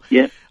 So,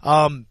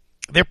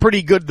 they're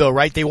pretty good though,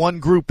 right? They won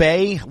Group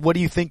A. What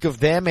do you think of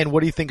them, and what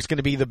do you think is going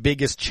to be the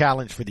biggest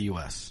challenge for the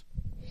U.S.?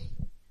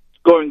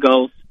 Scoring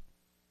goals.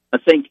 I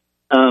think,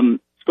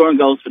 scoring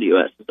goals for the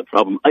U.S. is the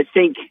problem. I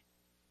think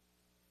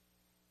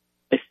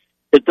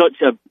the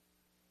Dutch are,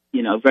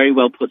 very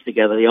well put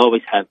together. They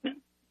always have been.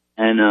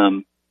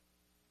 And,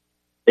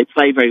 they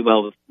play very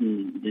well.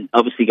 They've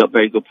obviously got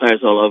very good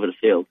players all over the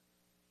field,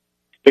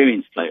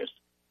 experienced players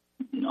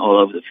all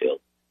over the field.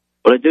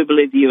 But I do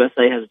believe the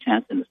USA has a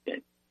chance in this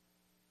game.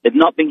 They've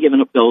not been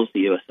giving up goals to the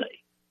USA.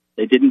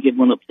 They didn't give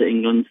one up to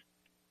England.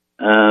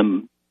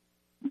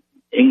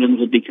 England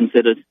would be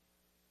considered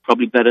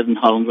probably better than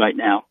Holland right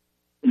now.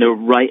 And they're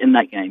right in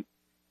that game.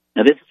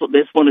 Now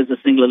this one is a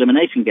single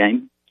elimination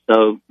game,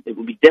 so it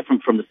will be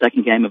different from the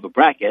second game of a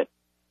bracket.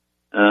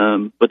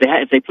 But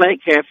if they play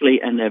it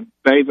carefully and they're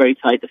very, very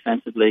tight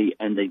defensively,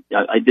 and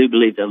I do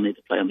believe they'll need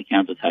to play on the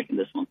counter-attack in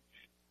this one.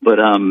 But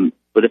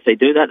if they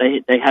do that,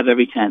 they have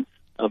every chance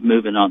of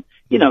moving on.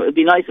 It'd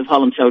be nice if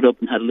Holland showed up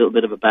and had a little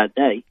bit of a bad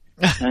day,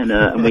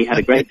 and we had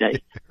a great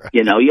day.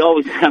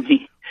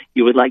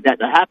 You would like that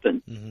to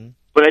happen. Mm-hmm.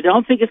 But I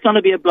don't think it's going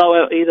to be a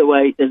blowout either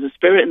way. There's a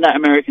spirit in that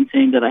American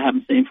team that I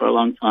haven't seen for a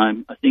long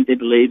time. I think they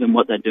believe in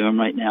what they're doing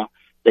right now.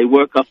 They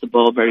work off the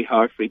ball very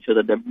hard for each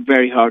other. They're a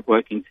very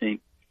hard-working team.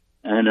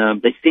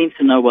 And they seem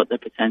to know what their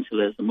potential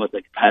is and what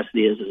their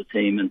capacity is as a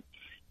team. And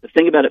the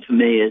thing about it for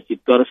me is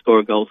you've got to score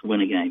a goal to win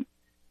a game.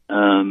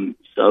 And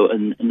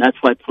that's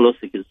why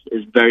Pulisic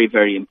is very,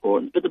 very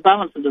important. But the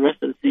balance of the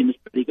rest of the team is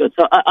pretty good.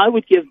 So I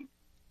would give,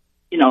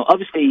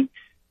 obviously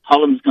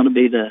Holland's going to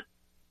be the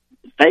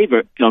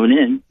favorite going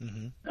in.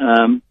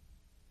 Mm-hmm.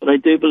 But I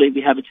do believe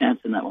we have a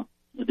chance in that one.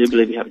 I do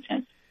believe we have a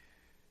chance.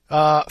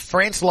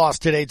 France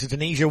lost today to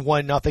Tunisia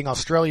 1-0.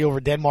 Australia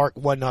over Denmark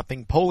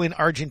 1-0. Poland,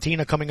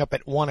 Argentina coming up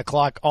at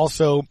 1:00.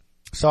 Also,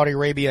 Saudi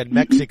Arabia and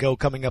Mexico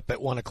coming up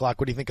at 1 o'clock.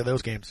 What do you think of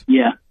those games?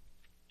 Yeah.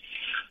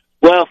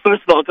 Well,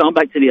 first of all, going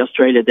back to the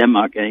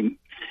Australia-Denmark game,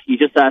 you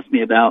just asked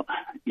me about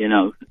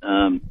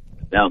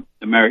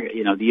America,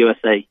 the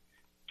USA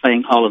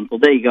playing Holland. Well,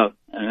 there you go.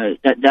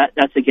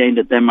 That's a game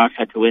that Denmark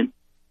had to win.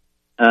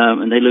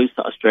 And they lose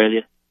to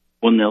Australia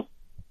 1-0,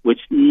 which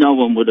no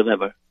one would have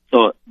ever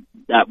thought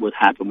that would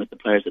happen with the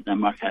players that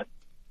Denmark had.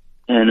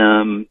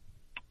 And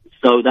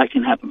so that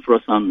can happen for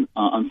us on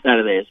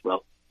Saturday as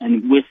well.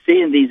 And we're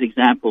seeing these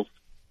examples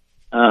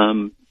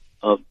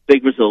of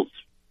big results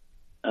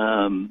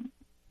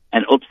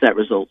and upset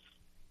results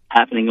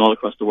happening all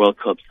across the World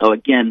Cup. So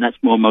again, that's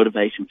more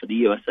motivation for the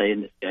USA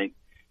in this game.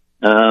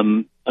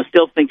 I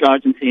still think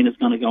Argentina's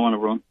going to go on a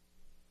run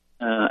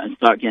and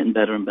start getting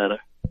better and better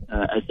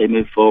as they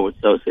move forward.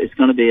 So it's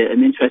going to be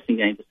an interesting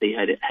game to see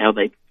how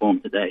they perform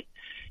today.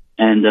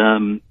 And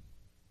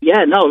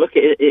look,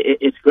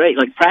 it's great.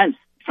 Like France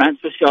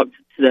was shocked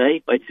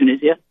today by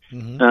Tunisia.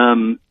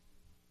 Mm-hmm.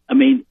 I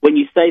mean, when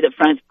you say that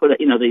France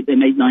they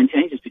made 9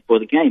 changes before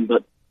the game,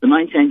 but the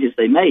 9 changes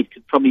they made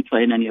could probably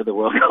play in any other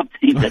World Cup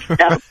team that's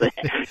out there.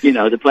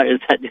 The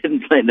players that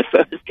didn't play in the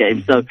first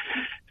game. So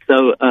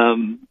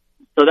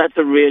that's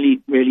a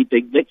really, really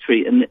big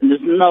victory. And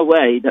there's no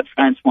way that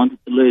France wanted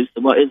to lose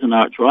to what is an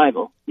arch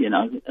rival,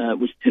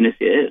 which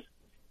Tunisia is.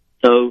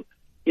 So,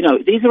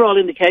 these are all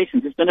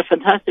indications. It's been a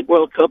fantastic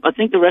World Cup. I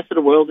think the rest of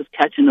the world is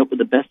catching up with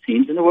the best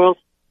teams in the world,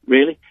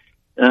 really,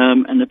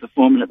 and they're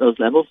performing at those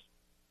levels.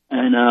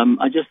 And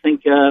I just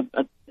think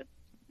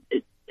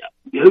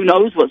who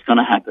knows what's going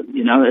to happen?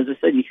 As I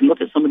said, you can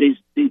look at some of these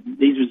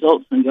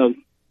results and go,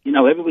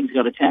 everybody's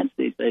got a chance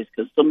these days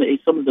because some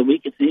of the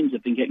weaker teams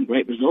have been getting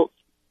great results.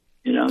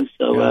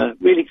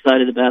 Really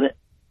excited about it.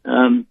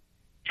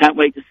 Can't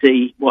wait to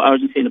see what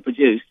Argentina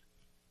produce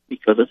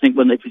because I think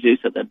when they produce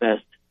at their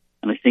best,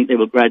 and I think they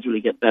will gradually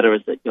get better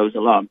as it goes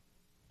along,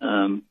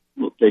 I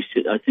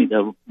think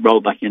they'll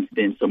roll back into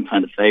being some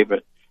kind of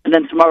favorite. And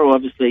then tomorrow,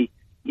 obviously,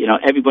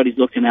 everybody's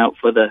looking out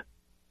for the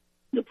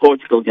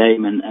Portugal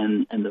game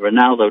and the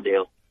Ronaldo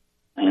deal.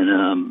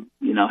 And,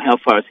 how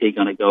far is he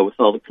going to go with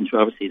all the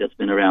controversy that's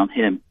been around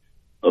him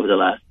over the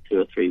last 2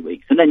 or 3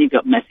 weeks? And then you've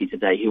got Messi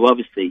today, who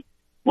obviously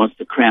wants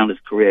to crown his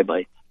career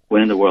by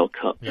winning the World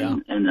Cup. Yeah.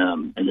 And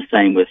the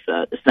same with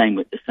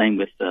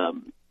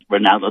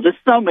Ronaldo. There's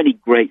so many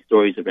great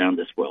stories around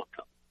this World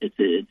Cup.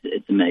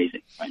 It's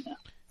amazing right now.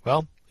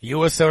 Well,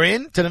 U.S. are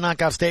in to the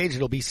knockout stage.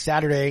 It'll be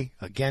Saturday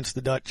against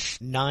the Dutch,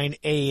 9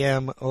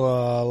 a.m.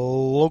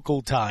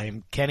 Local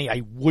time. Kenny,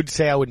 I would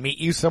say I would meet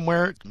you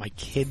somewhere. My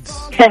kid's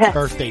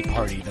birthday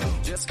party, though,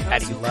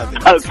 at 11.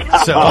 Oh,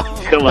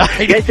 come on.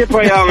 Get your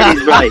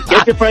priorities right.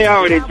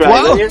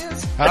 Well, will you?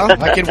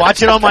 I can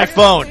watch it on my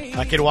phone.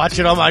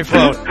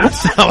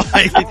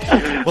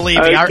 So, believe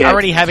me, I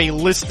already have a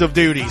list of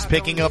duties.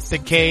 Picking up the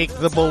cake,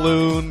 the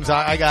balloons.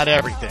 I got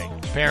everything.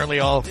 Apparently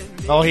all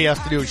he has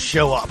to do is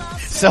show up.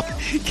 So,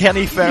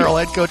 Kenny Farrell,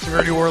 head coach of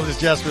our New Orleans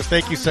Jesters.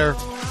 Thank you, sir.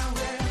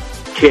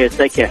 Cheers.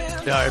 Take care.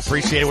 I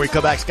appreciate it. When we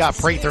come back, Scott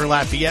Prather in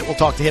Lafayette. We'll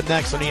talk to him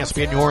next on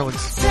ESPN New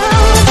Orleans.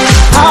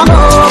 I'm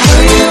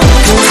over you,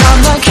 'cause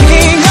I'm the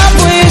king of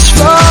wish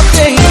for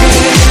baby.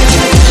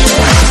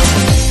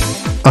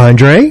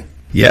 Andre?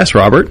 Yes,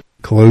 Robert?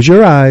 Close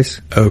your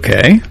eyes.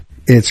 Okay.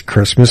 It's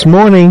Christmas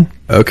morning.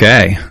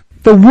 Okay.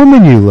 The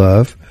woman you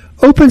love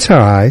opens her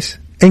eyes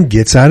and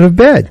gets out of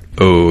bed.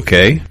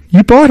 Okay.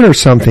 You bought her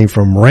something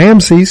from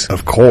Ramsey's.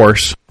 Of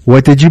course.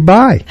 What did you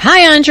buy?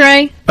 Hi,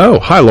 Andre. Oh,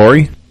 hi,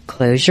 Lori.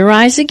 Close your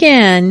eyes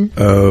again.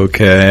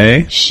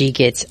 Okay. She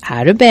gets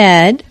out of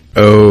bed.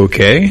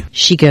 Okay.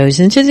 She goes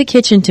into the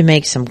kitchen to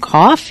make some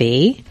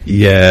coffee.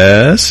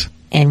 Yes.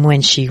 And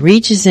when she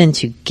reaches in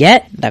to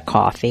get the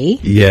coffee.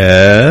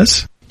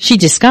 Yes. She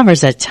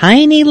discovers a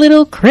tiny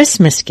little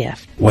Christmas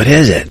gift. What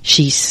is it?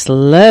 She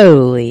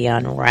slowly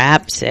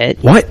unwraps it.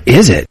 What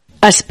is it?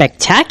 A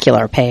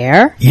spectacular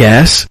pair.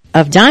 Yes.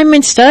 Of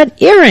diamond stud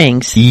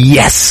earrings.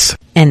 Yes.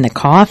 And the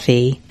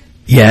coffee.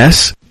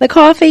 Yes. The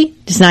coffee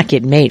does not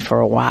get made for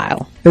a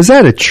while. Is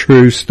that a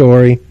true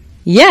story?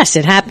 Yes,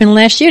 it happened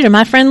last year to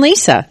my friend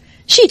Lisa.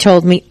 She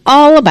told me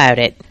all about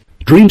it.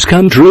 Dreams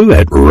come true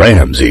at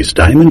Ramsey's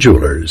Diamond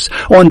Jewelers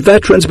on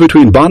Veterans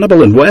between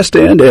Bonneville and West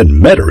End and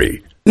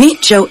Metairie.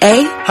 Meet Joe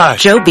A, Hi.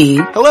 Joe B,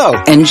 Hello.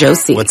 and Joe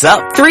C. What's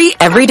up? 3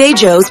 everyday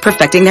Joes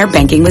perfecting their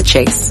banking with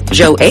Chase.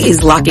 Joe A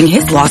is locking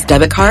his lost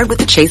debit card with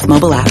the Chase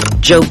mobile app.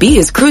 Joe B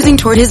is cruising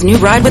toward his new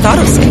ride with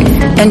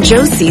AutoSave. And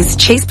Joe C's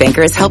Chase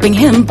banker is helping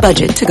him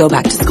budget to go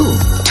back to school.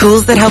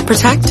 Tools that help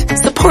protect,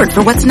 support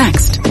for what's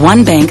next.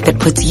 One bank that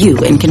puts you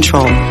in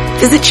control.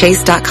 Visit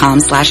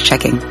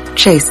chase.com/checking.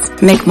 Chase,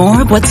 make more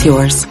of what's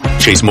yours.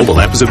 Chase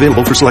mobile app is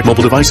available for select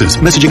mobile devices.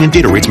 Messaging and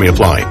data rates may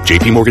apply.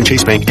 JP Morgan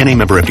Chase Bank, N.A.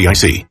 member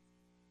FDIC.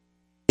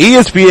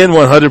 ESPN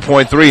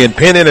 100.3 and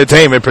Penn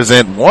Entertainment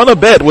present Wanna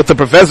Bet with the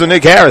Professor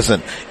Nick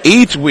Harrison.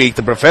 Each week,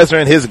 the professor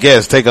and his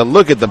guests take a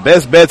look at the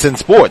best bets in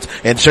sports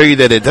and show you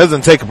that it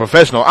doesn't take a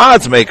professional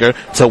odds maker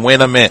to win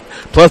a mint.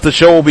 Plus, the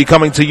show will be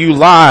coming to you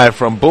live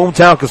from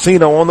Boomtown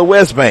Casino on the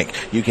West Bank.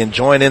 You can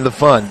join in the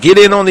fun, get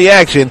in on the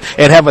action,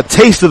 and have a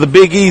taste of the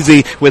Big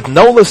Easy with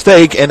Nola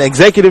Steak and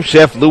executive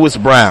chef Louis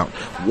Brown.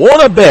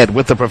 Wanna Bet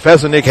with the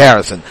Professor Nick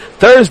Harrison.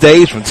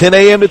 Thursdays from 10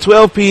 a.m. to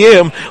 12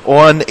 p.m.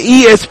 on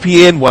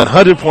ESPN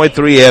 100.3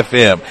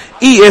 FM.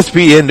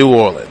 ESPN New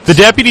Orleans. The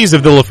deputies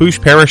of the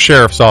Lafourche Parish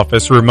Sheriff's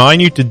Office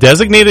remind you to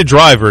designate a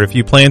driver if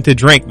you plan to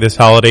drink this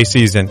holiday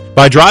season.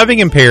 By driving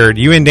impaired,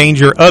 you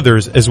endanger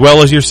others as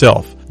well as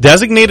yourself.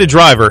 Designate a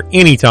driver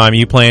anytime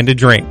you plan to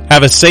drink.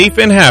 Have a safe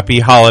and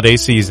happy holiday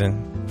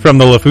season. From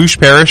the Lafourche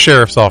Parish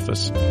Sheriff's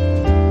Office.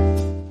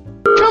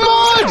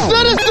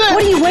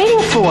 What are you waiting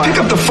for? Pick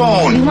up the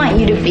phone. We want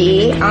you to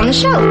be on the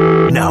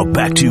show. Now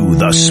back to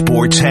the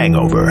Sports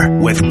Hangover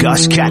with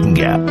Gus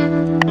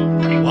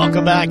Kattengell. Hey,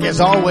 welcome back. As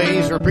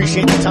always, we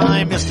appreciate the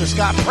time Mr.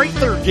 Scott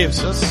Prather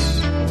gives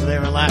us over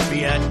there in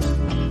Lafayette.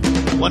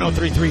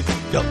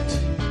 103.3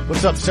 GOAT.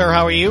 What's up, sir?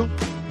 How are you?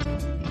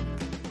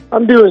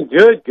 I'm doing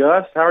good,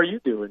 Gus. How are you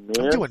doing,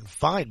 man? I'm doing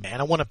fine,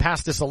 man. I want to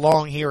pass this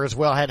along here as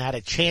well. I hadn't had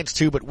a chance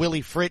to, but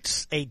Willie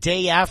Fritz, a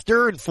day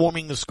after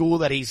informing the school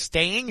that he's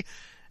staying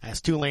as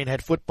Tulane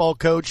head football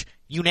coach,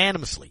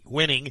 unanimously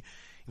winning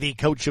the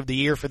Coach of the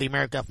Year for the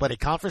American Athletic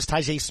Conference.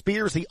 Tyjae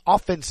Spears, the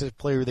Offensive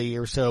Player of the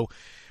Year. So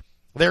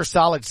their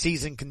solid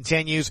season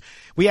continues.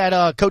 We had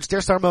Coach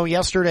Desarmo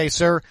yesterday,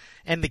 sir,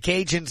 and the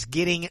Cajuns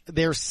getting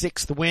their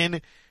 6th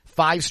win.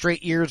 5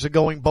 straight years of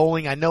going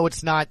bowling. I know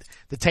it's not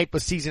the type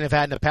of season they've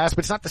had in the past,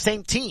 but it's not the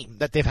same team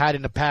that they've had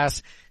in the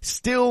past.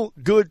 Still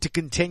good to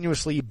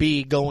continuously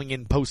be going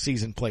in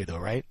postseason play, though,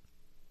 right?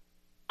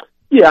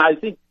 Yeah, I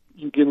think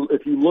you can.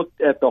 If you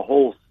looked at the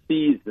whole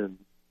season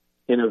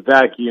in a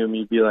vacuum,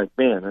 you'd be like,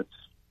 man, that's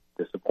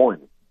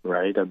disappointing,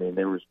 right? I mean,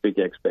 there was big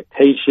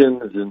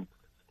expectations, and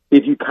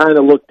if you kind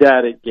of looked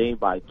at it game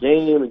by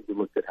game, and you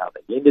looked at how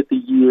they ended the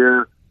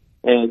year,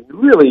 and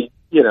really,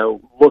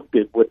 looked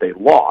at what they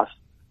lost,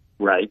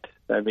 right?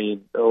 I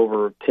mean,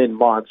 over 10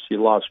 months,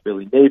 you lost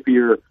Billy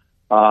Napier,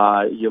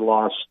 you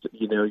lost,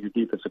 your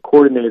defensive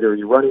coordinator,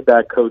 your running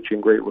back coach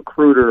and great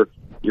recruiter,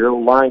 your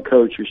line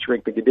coach, your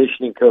strength and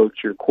conditioning coach,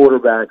 your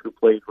quarterback who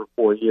played for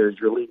 4 years,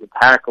 your leading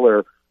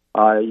tackler,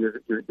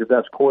 your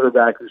best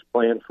quarterback who's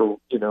playing for,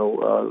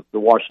 the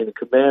Washington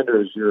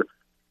Commanders,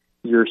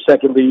 your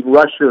second lead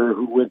rusher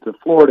who went to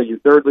Florida, your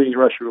third lead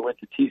rusher who went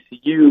to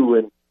TCU,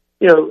 and,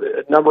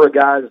 a number of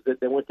guys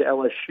that went to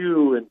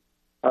LSU, and,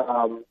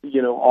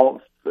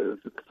 all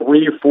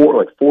 3 or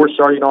 4, 4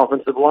 starting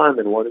offensive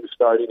linemen, one who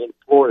started in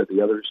Florida,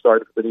 the other who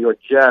started for the New York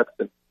Jets,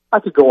 and I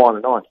could go on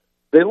and on.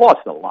 They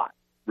lost a lot,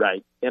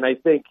 right? And I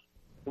think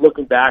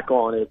looking back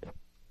on it,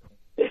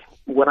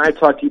 when I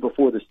talked to you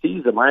before the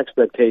season, my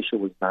expectation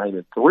was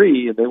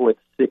 9-3, and they went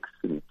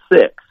 6-6.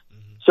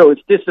 So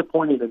it's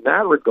disappointing in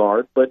that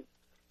regard, but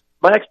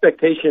my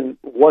expectation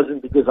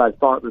wasn't because I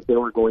thought that they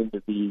were going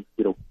to be,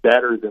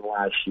 better than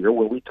last year.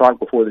 When we talked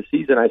before the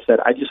season, I said,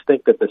 I just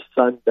think that the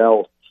Sun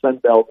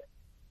Belt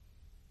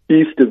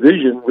East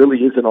Division really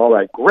isn't all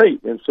that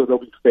great, and so they'll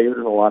be favored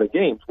in a lot of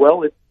games.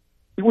 Well, it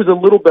was a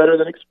little better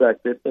than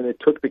expected, and it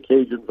took the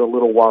Cajuns a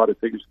little while to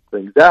figure some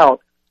things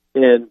out.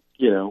 And,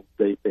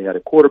 they had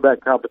a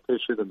quarterback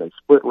competition, and they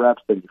split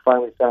reps, and you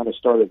finally found a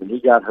starter, and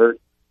he got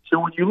hurt. So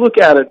when you look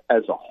at it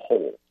as a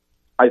whole,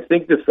 I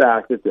think the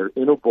fact that they're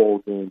in a bowl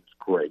game is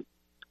great.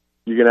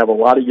 You're going to have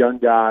a lot of young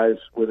guys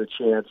with a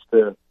chance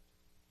to,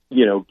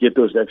 get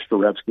those extra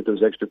reps, get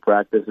those extra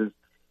practices.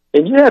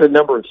 And you had a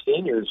number of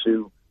seniors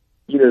who,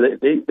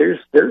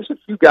 there's a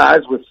few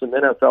guys with some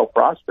NFL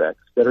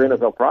prospects that are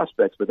NFL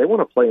prospects, but they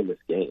want to play in this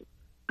game.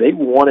 They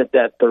wanted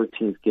that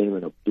 13th game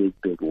in a big,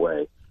 big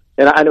way.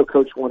 And I know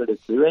Coach wanted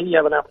it too, and you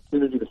have an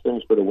opportunity to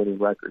finish with a winning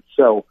record.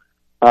 So,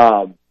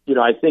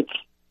 I think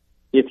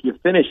if you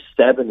finish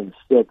 7-6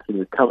 and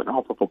you're coming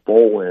off of a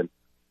bowl win,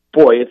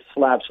 boy, it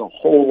slaps a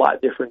whole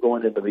lot different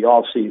going into the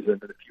off season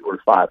than if you were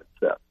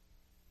 5-7.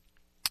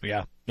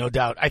 Yeah, no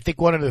doubt. I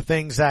think one of the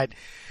things that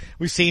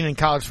we've seen in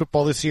college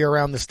football this year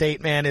around the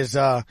state, man, is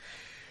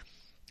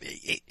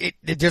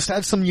it just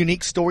has some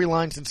unique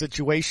storylines and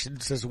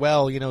situations as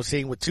well.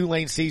 Seeing what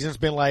Tulane's season's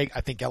been like.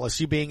 I think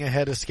LSU being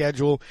ahead of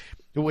schedule.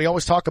 We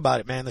always talk about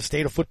it, man. The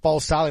state of football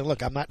is solid.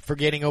 Look, I'm not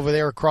forgetting over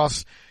there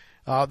across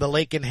the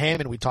lake in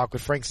Hammond. We talk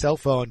with Frank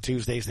Selfo on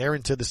Tuesdays. They're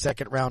into the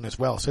second round as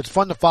well. So it's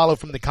fun to follow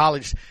from the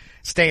college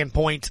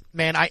standpoint.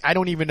 Man, I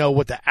don't even know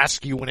what to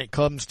ask you when it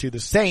comes to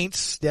the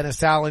Saints.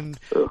 Dennis Allen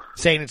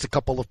saying it's a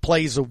couple of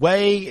plays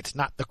away. It's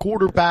not the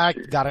quarterback.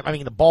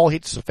 The ball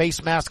hits a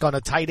face mask on a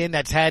tight end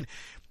that's had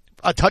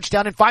a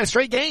touchdown in 5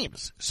 straight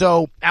games.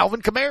 So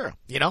Alvin Kamara,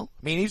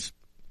 he's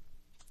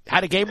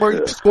had a game where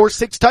he scored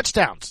 6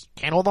 touchdowns.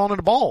 Can't hold on to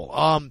the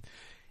ball.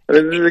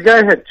 The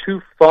guy had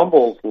 2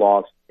 fumbles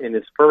lost in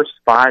his first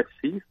 5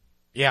 seasons.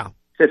 Yeah.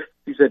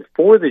 He said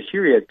 4 this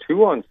year. He had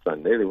 2 on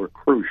Sunday. They were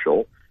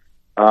crucial.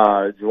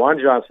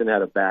 Juwan Johnson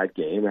had a bad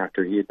game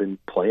after he had been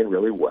playing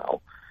really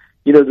well.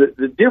 You know,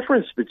 the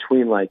difference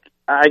between, like,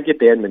 I get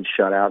the Edmonds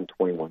shutout in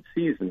 21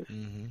 seasons,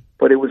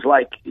 but it was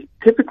like,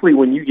 typically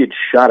when you get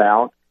shut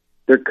out,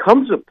 there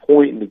comes a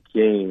point in the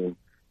game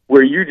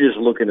where you're just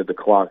looking at the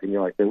clock and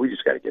you're like, man, we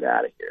just got to get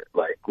out of here.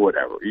 Like,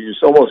 whatever. You're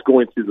just almost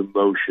going through the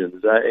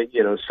motions.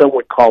 You know, some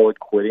would call it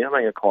quitting. I'm not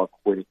going to call it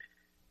quitting.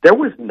 There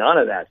was none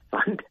of that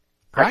Sunday.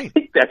 Right. I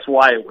think that's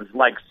why it was,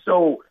 like,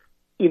 so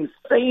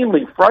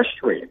insanely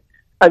frustrating.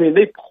 I mean,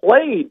 they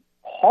played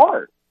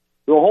hard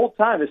the whole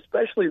time,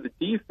 especially the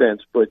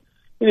defense, but,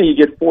 you know, you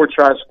get 4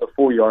 tries from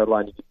the 4-yard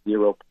line, you get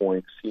 0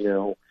 points, you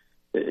know.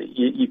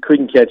 You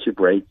couldn't catch a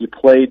break. You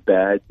played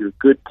bad. Your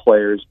good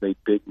players made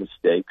big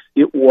mistakes.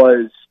 It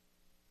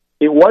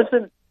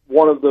wasn't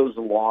one of those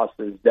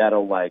losses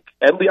that'll, like,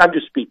 at least I'm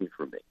just speaking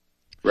for me,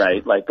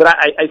 right? Like, but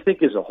I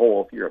think as a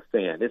whole, if you're a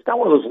fan, it's not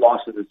one of those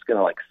losses that's going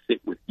to, like,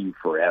 sit with you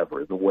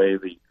forever the way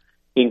the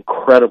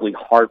incredibly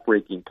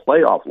heartbreaking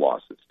playoff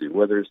losses do,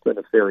 whether it's the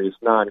nefarious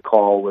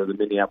non-call or the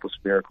Minneapolis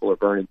Miracle or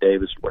Vernon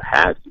Davis or what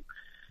have you.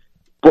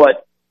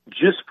 But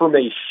just from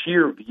a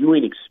sheer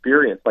viewing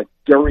experience, like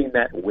during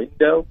that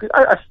window,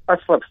 I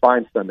slept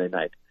fine Sunday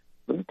night.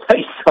 Let me tell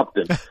you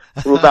something.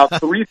 From about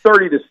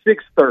 3:30 to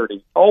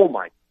 6:30, oh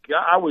my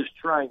God, I was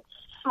trying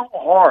so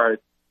hard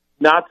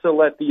not to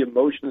let the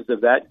emotions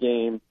of that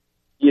game,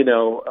 you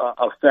know,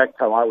 affect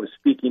how I was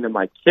speaking to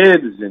my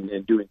kids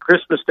and doing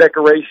Christmas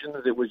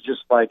decorations. It was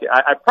just like,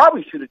 I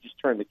probably should have just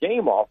turned the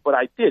game off, but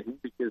I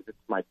didn't because it's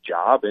my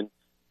job. And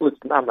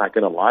listen, I'm not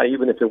going to lie.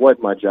 Even if it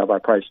wasn't my job, I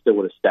probably still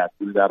would have sat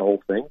through that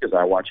whole thing because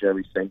I watch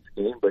every Saints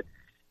game. But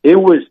it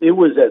was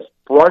as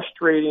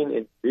frustrating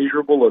and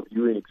miserable a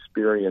viewing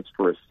experience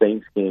for a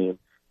Saints game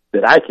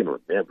that I can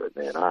remember,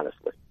 man,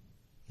 honestly.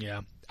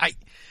 Yeah.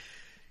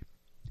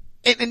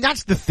 And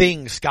that's the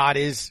thing, Scott,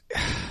 is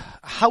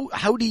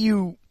how do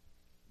you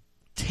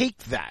take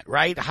that,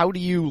 right? How do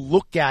you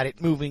look at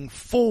it moving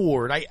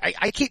forward?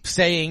 I keep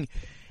saying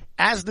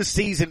as the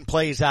season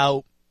plays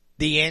out,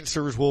 the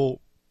answers will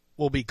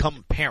become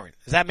apparent.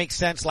 Does that make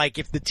sense? Like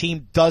if the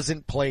team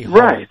doesn't play hard,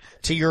 right,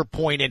 to your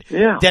point, and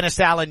Dennis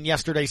Allen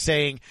yesterday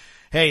saying,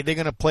 hey, they're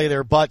going to play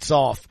their butts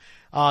off.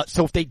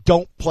 So if they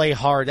don't play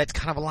hard, that's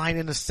kind of a line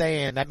in the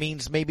sand. That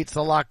means maybe it's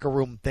the locker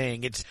room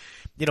thing. It's,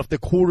 you know, if the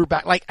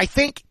quarterback, like I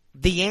think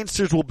the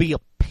answers will be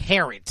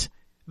apparent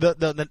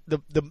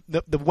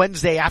the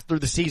Wednesday after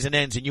the season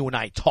ends and you and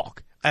I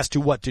talk as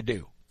to what to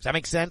do. Does that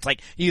make sense?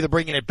 Like you're either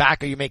bringing it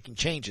back or you're making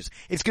changes.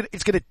 It's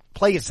gonna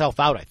play itself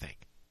out, I think.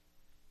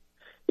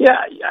 Yeah,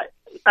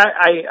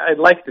 I'd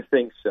like to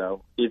think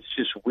so. It's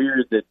just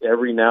weird that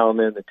every now and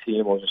then the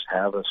team will just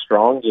have a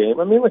strong game.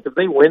 I mean, look, if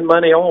they win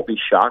Monday, I won't be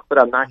shocked,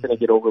 but I'm not going to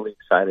get overly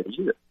excited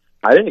either.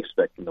 I didn't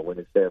expect them to win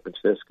in San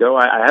Francisco.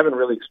 I haven't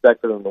really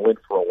expected them to win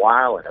for a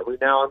while, and every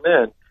now and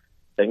then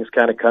things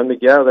kind of come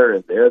together,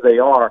 and there they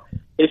are.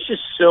 It's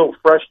just so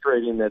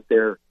frustrating that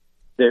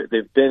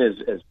they've been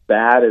as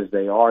bad as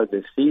they are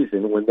this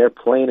season when they're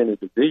playing in a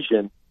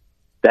division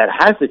that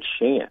has a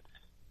chance,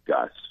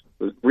 Gus.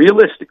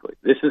 Realistically,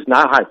 this is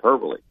not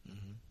hyperbole.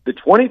 Mm-hmm. The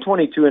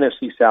 2022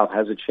 NFC South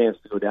has a chance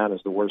to go down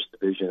as the worst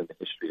division in the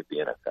history of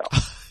the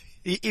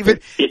NFL.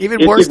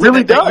 Even worse than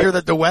really that year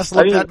that the West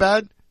looked that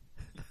bad?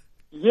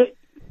 Yeah,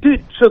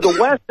 dude, so the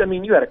West, I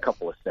mean, you had a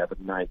couple of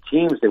 7-9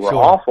 teams. They were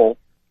awful,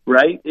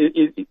 right?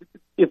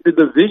 If the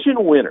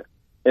division winner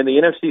in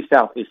the NFC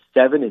South is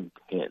 7-10,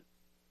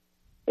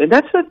 and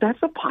that's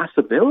a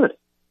possibility.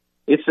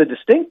 It's a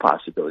distinct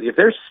possibility. If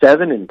they're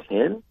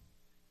 7-10,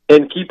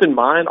 and keep in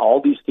mind,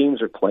 all these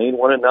teams are playing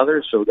one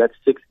another, so that's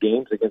 6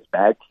 games against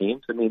bad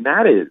teams. I mean,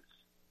 that is,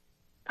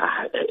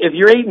 if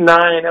you're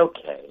 8-9,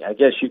 okay, I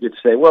guess you could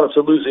say, well, it's a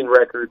losing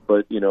record,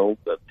 but, you know,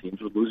 the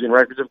teams with losing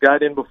records have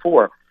got in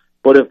before.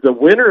 But if the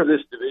winner of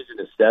this division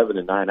is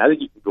 7-9, I think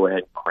you can go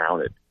ahead and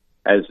crown it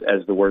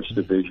as the worst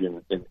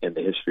division in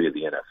the history of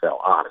the NFL,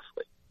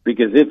 honestly,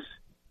 because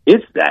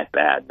it's that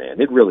bad,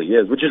 man. It really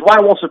is, which is why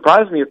it won't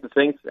surprise me if the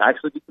Saints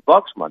actually beat the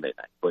Bucs Monday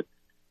night. But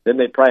then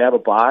they'd probably have a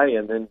bye,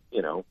 and then,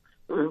 you know,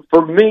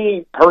 for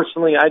me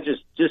personally, I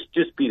just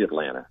beat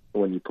Atlanta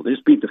when you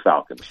just beat the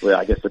Falcons. Well,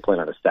 I guess they're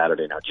playing on a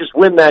Saturday now. Just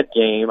win that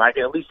game. I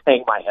can at least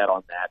hang my head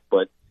on that.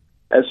 But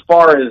as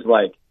far as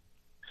like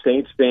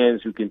Saints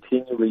fans who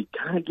continually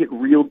kind of get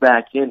reeled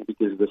back in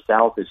because the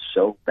South is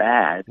so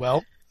bad.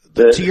 Well,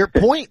 to your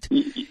point,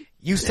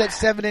 you said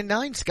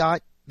 7-9,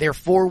 Scott. They're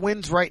 4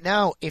 wins right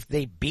now. If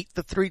they beat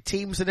the 3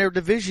 teams in their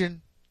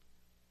division,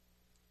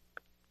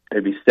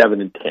 they'd be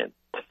 7-10.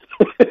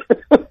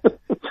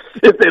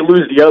 If they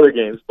lose the other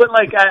games, but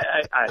like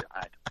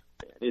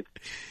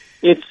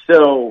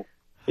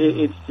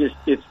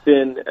it's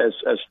been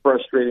as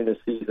frustrating a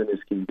season as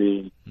can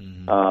be.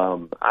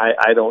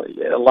 I don't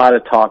a lot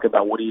of talk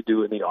about what do you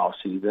do in the off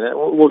season.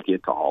 We'll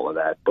get to all of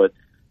that, but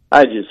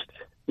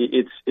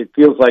it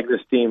feels like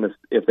this team,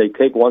 if they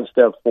take 1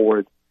 step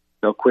forward,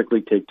 they'll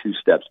quickly take 2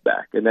 steps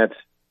back, and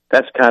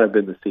that's kind of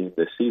been the theme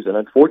this season.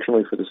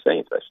 Unfortunately for the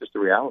Saints, that's just the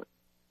reality.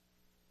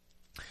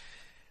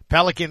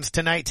 Pelicans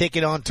tonight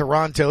taking on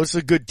Toronto. It's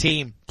a good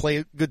team.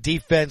 Play good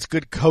defense,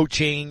 good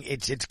coaching.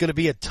 It's going to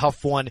be a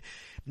tough one.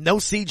 No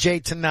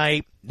CJ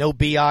tonight. No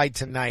BI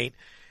tonight.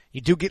 You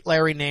do get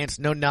Larry Nance.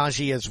 No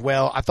Najee as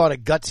well. I thought a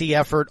gutsy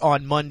effort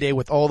on Monday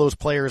with all those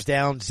players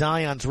down.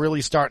 Zion's really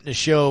starting to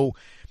show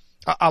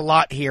a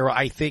lot here,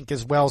 I think,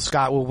 as well,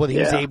 Scott, with what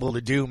he's able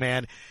to do,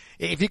 man.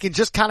 If you can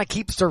just kind of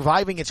keep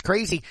surviving, it's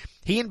crazy.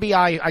 He and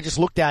BI, I just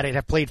looked at it,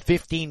 have played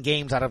 15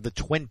 games out of the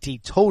 20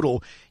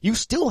 total. You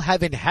still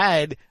haven't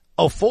had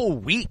a full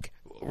week,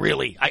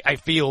 really, I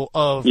feel,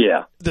 of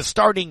the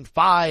starting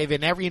five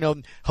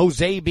and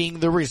Jose being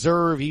the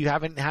reserve. You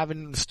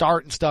haven't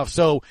start and stuff.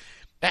 So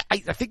I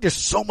think there's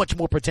so much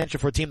more potential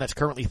for a team that's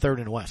currently third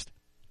in the West.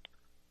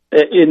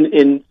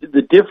 In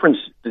the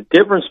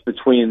difference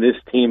between this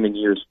team and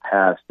years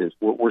past is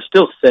we're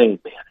still saying,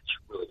 man, I just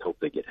really hope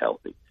they get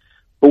healthy.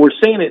 But we're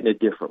saying it in a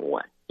different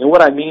way. And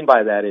what I mean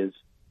by that is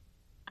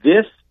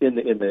this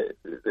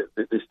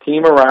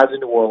team arrived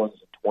in New Orleans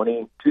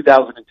in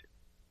 2002.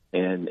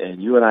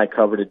 And you and I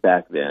covered it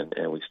back then,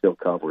 and we still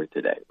cover it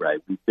today,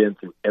 right? We've been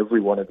through every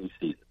one of these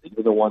seasons,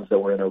 even the ones that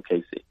were in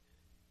OKC.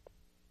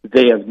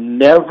 They have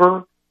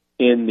never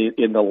in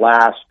the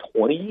last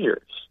 20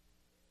 years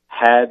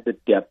had the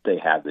depth they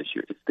have this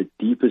year. It's the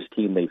deepest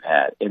team they've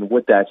had. And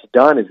what that's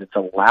done is it's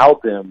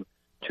allowed them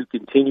to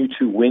continue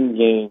to win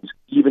games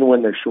even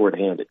when they're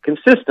shorthanded,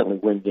 consistently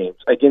win games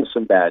against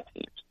some bad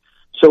teams.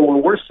 So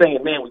when we're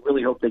saying, man, we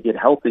really hope they get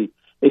healthy,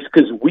 it's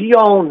because we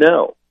all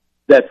know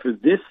that for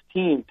this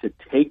team to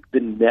take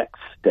the next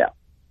step,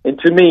 and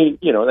to me,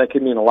 that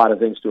can mean a lot of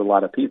things to a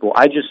lot of people.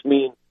 I just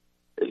mean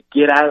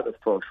get out of the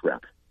first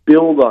round,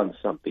 build on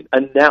something.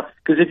 And now,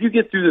 because if you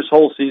get through this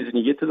whole season,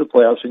 you get to the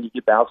playoffs and you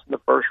get bounced in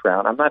the first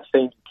round, I'm not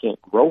saying you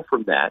can't grow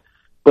from that,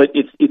 but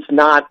it's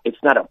not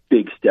a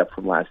big step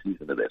from last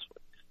season to this one.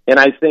 And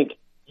I think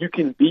you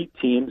can beat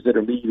teams that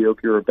are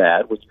mediocre or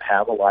bad when you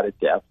have a lot of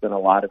depth and a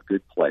lot of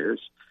good players.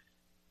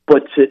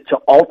 But to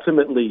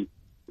ultimately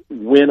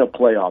win a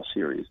playoff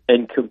series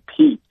and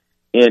compete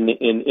in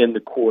the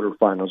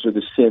quarterfinals or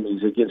the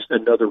semis against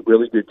another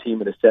really good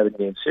team in a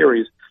 7-game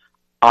series,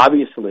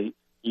 obviously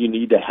you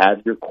need to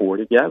have your core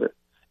together.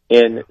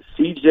 And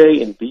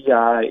CJ and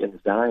BI and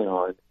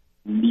Zion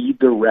need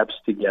the reps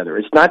together.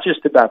 It's not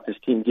just about this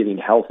team getting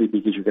healthy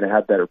because you're going to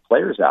have better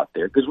players out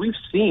there, because we've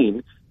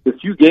seen the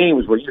few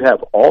games where you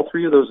have all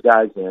three of those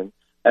guys in,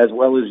 as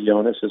well as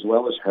Jonas, as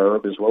well as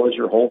Herb, as well as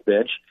your whole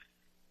bench.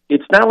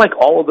 It's not like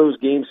all of those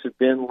games have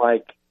been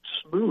like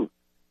smooth,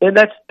 and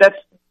that's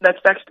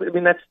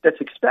actually, that's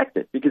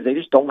expected because they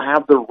just don't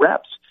have the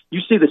reps.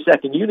 You see the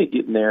second unit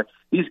getting there.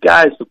 These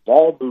guys, the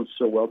ball moves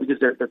so well because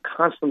they're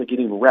constantly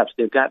getting reps.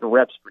 They've gotten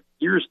reps for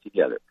years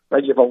together,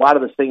 right? You have a lot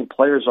of the same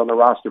players on the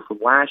roster from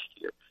last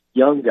year,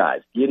 young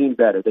guys getting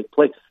better. They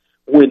play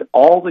when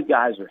all the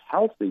guys are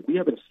healthy. We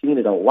haven't seen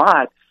it a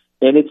lot,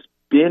 and it's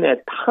been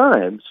at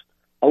times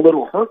a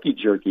little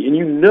herky-jerky. And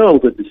you know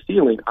that the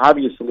ceiling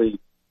obviously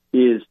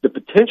is, the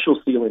potential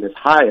ceiling is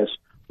highest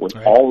when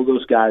all of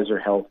those guys are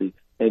healthy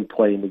and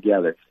playing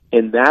together.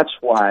 And that's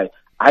why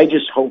I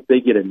just hope they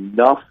get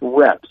enough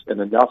reps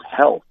and enough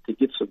health to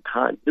get some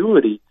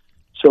continuity,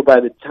 so by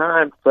the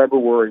time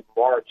February,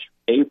 March,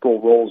 April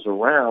rolls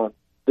around,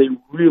 they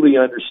really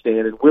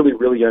understand and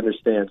really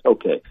understand,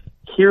 okay,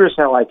 here's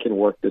how I can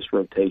work this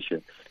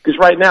rotation. Because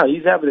right now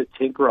he's having to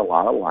tinker a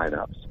lot of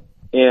lineups,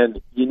 and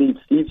you need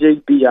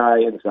CJ, BI,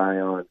 and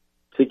Zion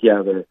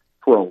together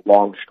for a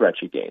long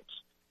stretch of games.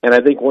 And I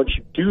think once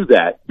you do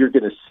that, you're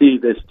going to see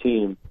this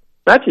team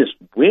not just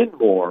win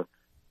more,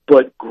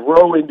 but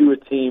grow into a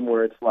team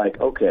where it's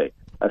like, okay,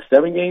 a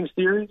 7-game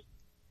series,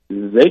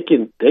 they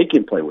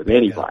can play with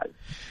anybody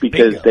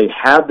because they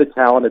have the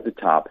talent at the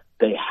top,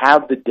 they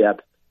have the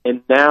depth,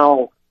 and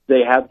now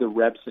they have the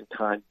reps and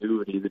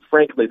continuity that,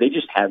 frankly, they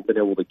just haven't been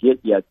able to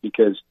get yet.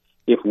 Because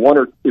if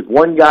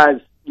one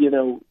guy's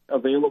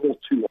available,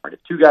 two aren't.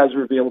 If two guys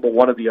are available,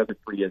 one of the other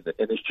three isn't.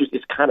 And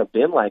it's kind of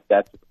been like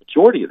that for the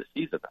majority of the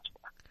season thus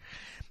far.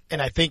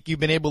 And I think you've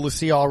been able to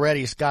see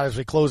already, Scott, as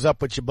we close up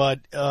with you,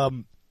 bud,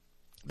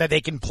 that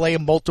they can play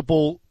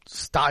multiple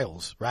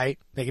styles, right?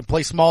 They can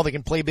play small, they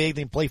can play big,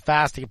 they can play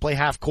fast, they can play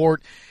half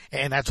court.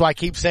 And that's why I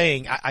keep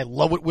saying I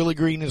love what Willie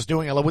Green is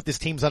doing. I love what this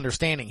team's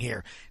understanding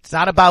here. It's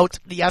not about,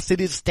 yes, it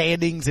is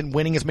standings and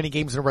winning as many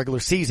games in a regular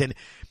season.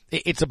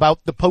 It's about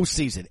the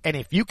postseason. And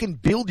if you can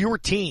build your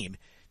team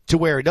to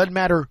where it doesn't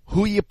matter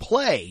who you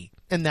play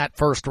in that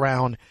first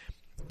round,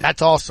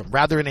 that's awesome.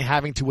 Rather than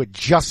having to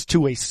adjust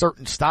to a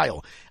certain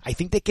style, I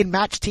think they can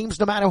match teams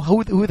no matter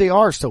who they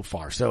are so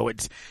far. So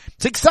it's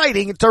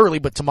exciting. It's early,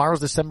 but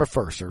tomorrow's December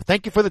 1st. Sir,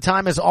 thank you for the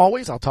time as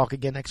always. I'll talk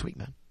again next week,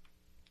 man.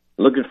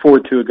 Looking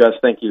forward to it, Gus.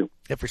 Thank you.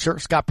 Yeah, for sure.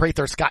 Scott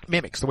Prather, Scott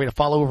Mimics, the way to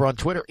follow over on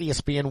Twitter,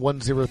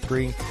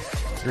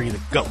 ESPN1033. You're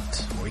the GOAT.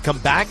 When we come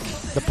back,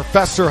 the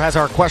professor has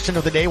our question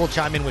of the day. We'll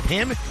chime in with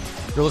him.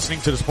 You're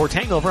listening to the Sports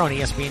Hangover on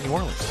ESPN New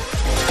Orleans.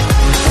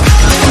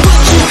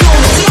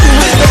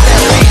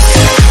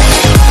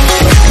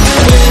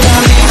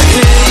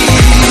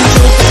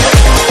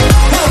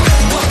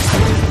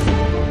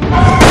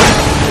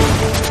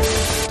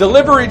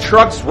 Delivery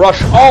trucks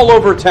rush all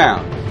over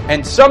town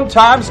and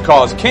sometimes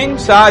cause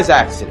king-size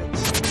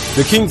accidents.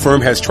 The King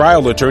Firm has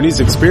trial attorneys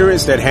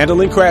experienced at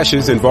handling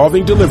crashes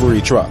involving delivery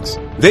trucks.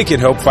 They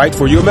can help fight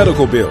for your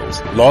medical bills,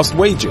 lost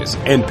wages,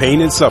 and pain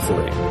and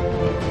suffering.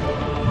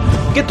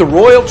 Get the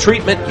royal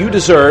treatment you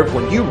deserve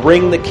when you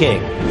ring the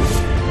King.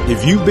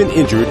 If you've been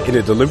injured in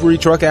a delivery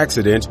truck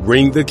accident,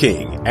 ring the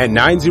King at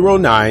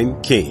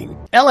 909-KING.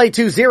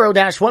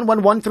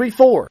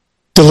 LA20-11134.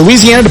 The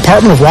Louisiana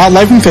Department of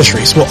Wildlife and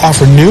Fisheries will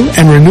offer new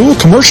and renewal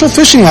commercial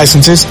fishing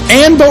licenses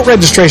and boat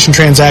registration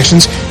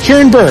transactions here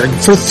in Berg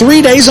for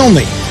 3 days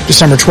only,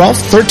 December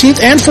 12th,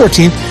 13th, and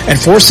 14th at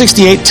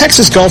 468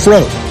 Texas Gulf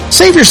Road.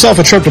 Save yourself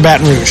a trip to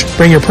Baton Rouge.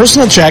 Bring your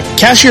personal check,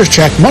 cashier's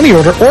check, money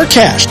order, or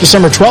cash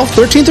December 12th,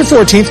 13th, or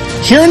 14th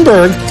here in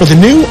Berg for the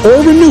new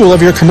or renewal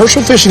of your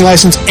commercial fishing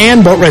license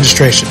and boat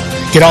registration.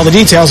 Get all the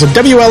details at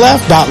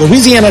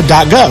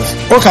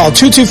wlf.louisiana.gov or call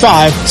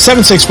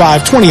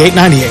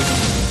 225-765-2898.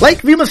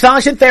 Lakeview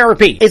Massage and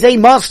Therapy is a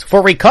must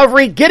for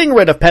recovery, getting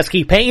rid of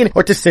pesky pain,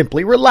 or to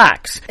simply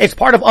relax. It's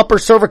part of Upper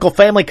Cervical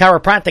Family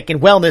Chiropractic and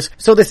Wellness,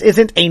 so this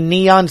isn't a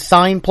neon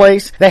sign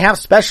place. They have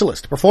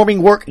specialists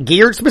performing work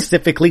geared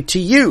specifically to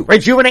you.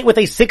 Rejuvenate with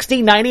a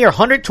 60, 90, or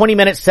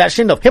 120-minute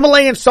session of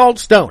Himalayan salt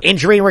stone,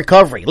 injury and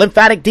recovery,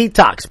 lymphatic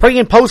detox, pre-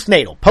 and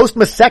postnatal,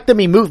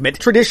 post-mastectomy movement,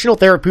 traditional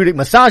therapeutic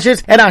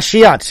massages, and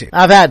shiatsu.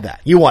 I've had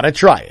that. You want to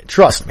try it.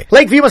 Trust me.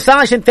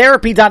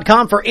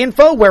 LakeviewMassageandTherapy.com for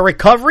info where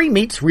recovery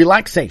meets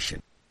relaxation.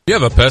 You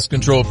have a pest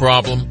control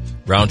problem?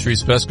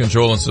 Roundtree's Pest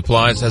Control and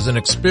Supplies has an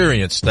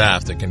experienced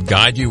staff that can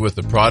guide you with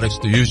the products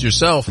to use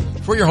yourself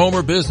for your home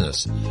or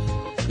business.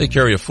 They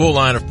carry a full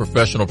line of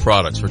professional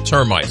products for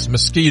termites,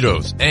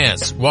 mosquitoes,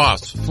 ants,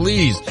 wasps,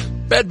 fleas,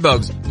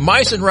 bedbugs,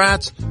 mice and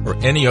rats, or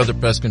any other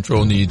pest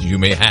control needs you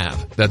may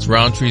have. That's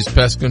Roundtree's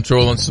Pest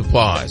Control and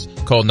Supplies.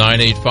 Call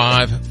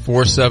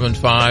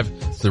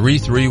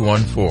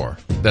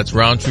 985-475-3314. That's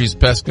Roundtree's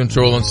Pest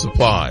Control and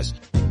Supplies.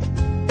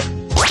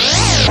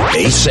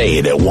 They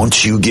say that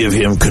once you give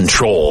him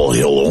control,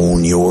 he'll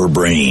own your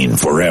brain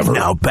forever.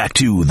 Now back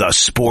to the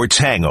Sports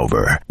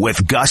Hangover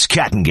with Gus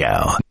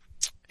Kattengell.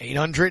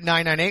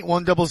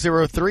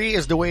 800-998-1003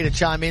 is the way to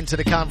chime into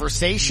the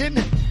conversation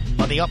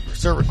on the Upper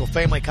Cervical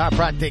Family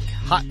Chiropractic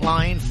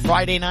Hotline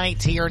Friday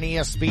night here in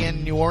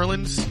ESPN New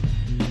Orleans.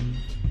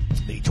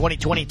 The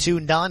 2022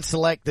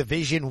 non-select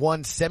Division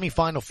I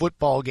semifinal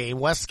football game,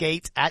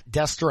 Westgate at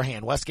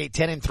Destrehan. Westgate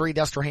 10-3,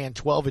 Destrehan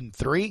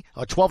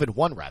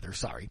 12-1 rather,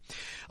 sorry.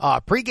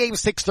 Pre-game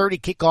 6:30,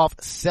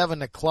 kickoff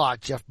 7 o'clock.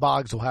 Jeff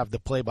Boggs will have the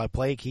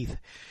play-by-play. Keith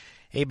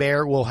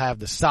Hebert will have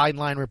the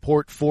sideline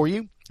report for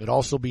you. It'll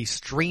also be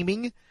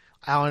streaming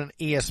on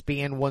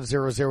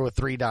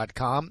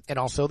ESPN1003.com, and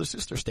also the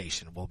sister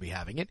station will be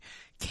having it.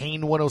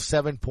 Kane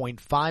 107.5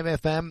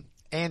 FM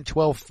and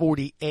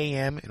 1240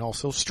 AM, and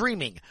also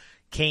streaming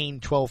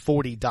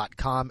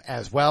Kane1240.com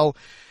as well.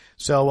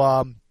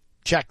 So,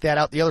 check that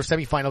out. The other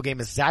semifinal game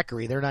is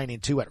Zachary. They're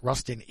 9-2 at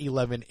Ruston,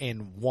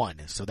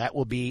 11-1. So that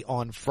will be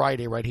on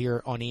Friday right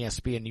here on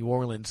ESPN New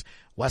Orleans,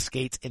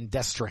 Westgate and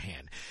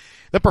Destrehan.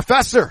 The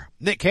professor,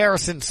 Nick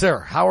Harrison,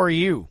 sir, how are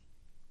you?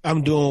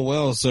 I'm doing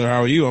well, sir.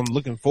 How are you? I'm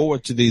looking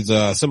forward to these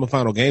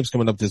semifinal games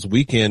coming up this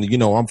weekend. You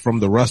know, I'm from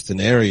the Ruston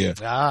area,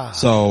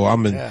 so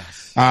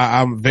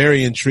I'm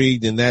very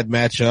intrigued in that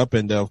matchup,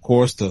 and of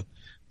course the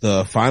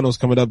finals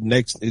coming up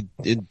next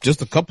in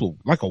just a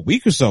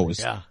week or so.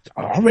 It's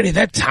already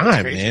that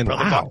time, man.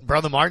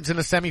 Brother Martin's in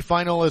the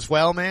semifinal as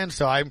well, man.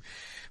 So I'm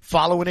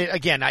following it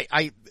again.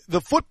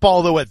 The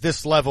football though at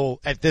this level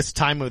at this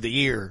time of the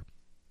year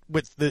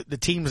with the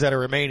teams that are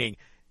remaining,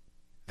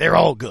 they're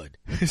all good.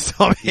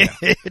 So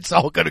it's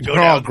all going to go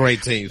down. They're all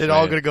great teams. It's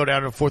all going to go down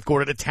in the fourth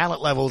quarter. The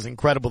talent level is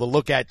incredible to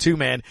look at too,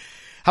 man.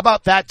 How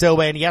about that though,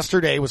 man?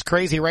 Yesterday was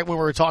crazy, right when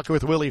we were talking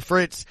with Willie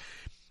Fritz.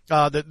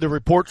 The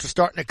reports are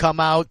starting to come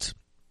out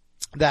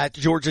that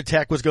Georgia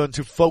Tech was going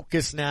to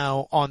focus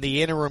now on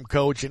the interim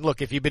coach. And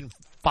look, if you've been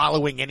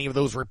following any of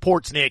those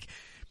reports, Nick,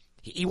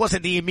 he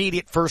wasn't the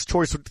immediate first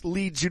choice, which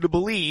leads you to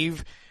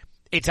believe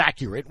it's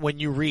accurate when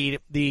you read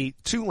the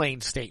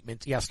Tulane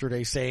statement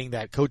yesterday saying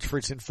that Coach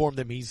Fritz informed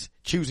them he's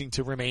choosing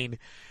to remain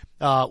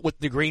with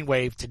the Green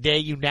Wave. Today,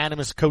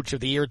 unanimous Coach of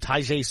the Year,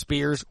 Tyjae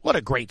Spears. What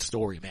a great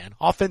story, man.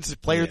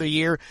 Offensive Player of the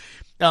Year.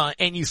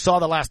 And you saw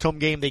the last home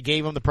game. They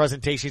gave him the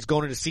presentation. He's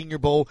going to the Senior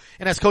Bowl.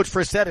 And as Coach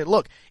Fritz said it,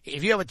 look,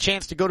 if you have a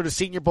chance to go to the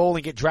Senior Bowl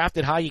and get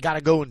drafted high, you got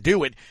to go and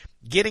do it.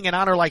 Getting an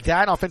honor like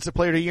that, Offensive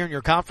Player of the Year in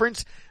your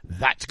conference,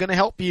 that's going to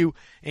help you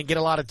and get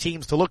a lot of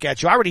teams to look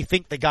at you. I already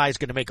think the guy's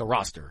going to make a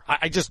roster.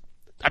 I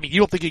mean, you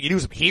don't think you can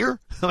use him here?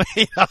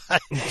 He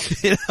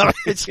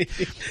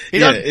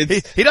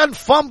doesn't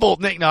fumble.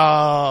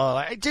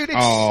 No, dude.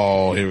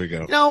 Here we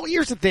go. No,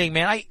 here's the thing,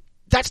 man.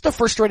 That's the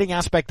frustrating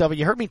aspect of it.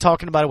 You heard me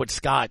talking about it with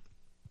Scott.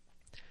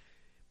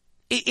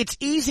 It's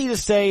easy to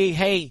say,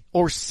 hey,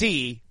 or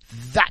see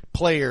that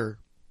player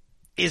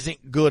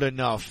isn't good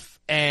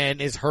enough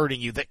and is hurting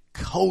you. That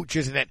coach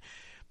isn't it.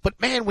 But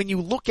man, when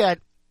you look at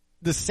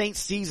the Saints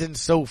season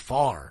so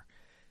far,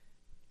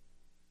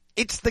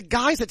 it's the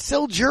guys that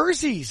sell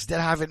jerseys that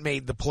haven't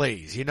made the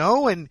plays, you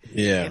know? And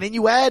then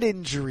you add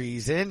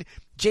injuries, and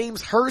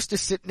James Hurst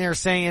is sitting there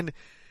saying,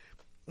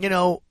 you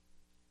know,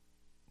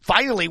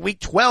 finally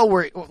week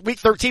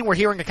 13, we're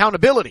hearing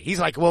accountability. He's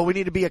like, well, we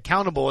need to be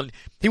accountable. And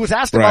he was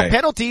asked about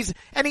penalties,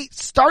 and he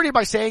started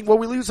by saying, well,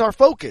 we lose our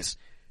focus.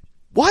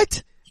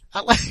 What?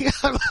 I'm like, you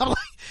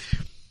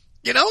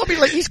know, I mean,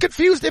 like, he's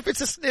confused if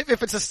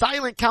it's a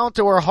silent count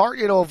or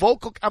a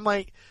vocal. I'm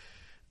like,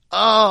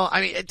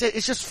 I mean,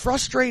 it's just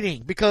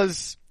frustrating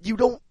because I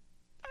don't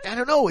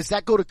know, does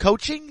that go to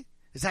coaching?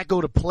 Does that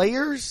go to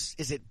players?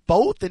 Is it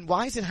both? And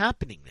why is it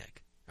happening,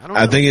 Nick?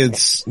 I think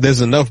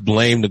there's enough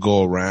blame to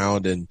go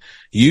around, and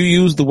you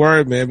use the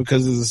word, man,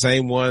 because it's the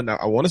same one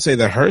I want to say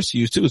that Hurst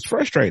used too. It's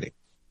frustrating.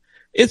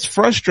 It's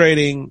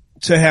frustrating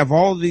to have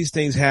all of these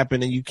things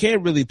happen, and you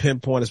can't really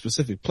pinpoint a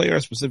specific player,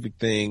 a specific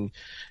thing.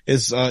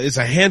 It's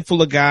a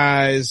handful of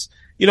guys.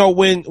 You know,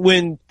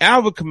 when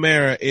Alvin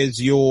Kamara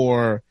is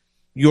your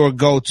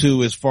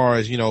go-to as far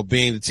as, you know,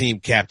 being the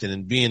team captain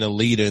and being a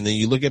leader, and then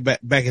you look at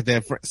back at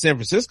that San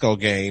Francisco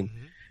game,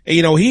 and,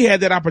 you know, he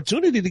had that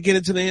opportunity to get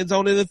into the end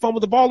zone and then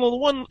fumble the ball on the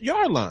 1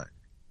 yard line.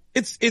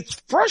 It's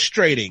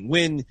frustrating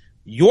when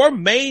your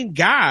main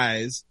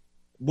guys,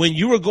 when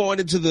you were going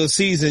into the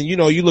season, you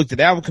know, you looked at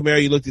Alvin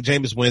Kamara, you looked at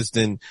Jameis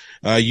Winston,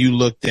 you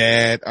looked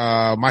at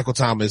Michael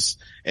Thomas,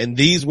 and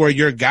these were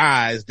your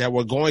guys that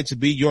were going to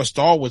be your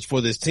stalwarts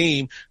for this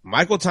team.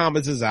 Michael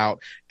Thomas is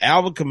out.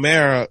 Alvin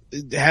Kamara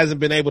hasn't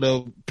been able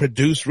to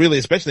produce really,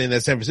 especially in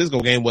that San Francisco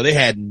game where they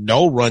had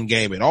no run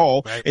game at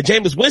all. Right. And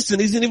Jameis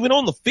Winston isn't even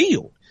on the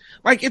field.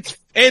 Like, it's,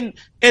 and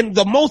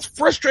the most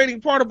frustrating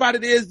part about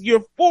it is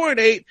you're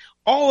 4-8.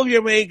 All of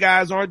your main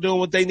guys aren't doing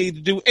what they need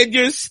to do, and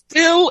you're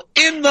still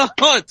in the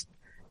hunt.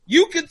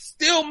 You can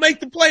still make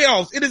the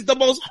playoffs. It is the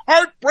most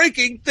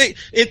heartbreaking thing.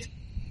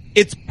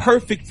 It's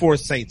perfect for a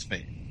Saints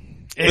fan.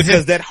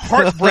 Because that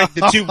heartbreak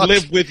that you've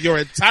lived with your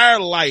entire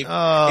life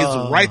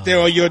is right there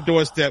on your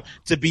doorstep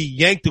to be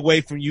yanked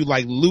away from you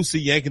like Lucy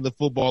yanking the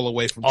football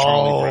away from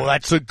Charlie Brown.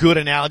 That's a good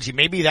analogy.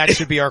 Maybe that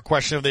should be our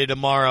question of the day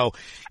tomorrow.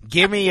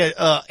 Give me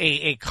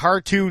a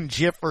cartoon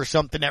GIF or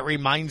something that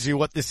reminds you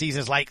what the season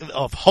is like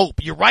of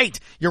hope. You're right.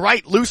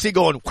 Lucy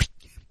going,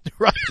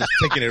 right. Just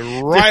taking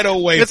it right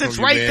away from you, because it's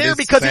right there, it's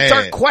because sad. It's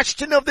our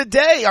question of the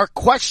day. Our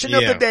question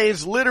of the day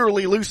is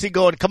literally Lucy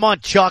going, come on,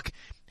 Chuck.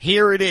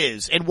 Here it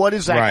is. And what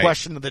is that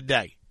question of the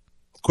day?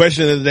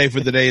 Question of the day for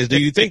the day is,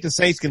 do you think the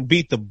Saints can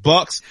beat the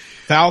Bucks,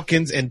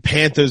 Falcons, and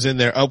Panthers in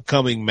their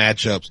upcoming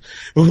matchups?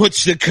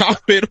 Which the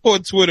comment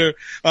on Twitter,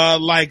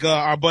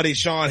 our buddy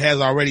Sean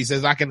has already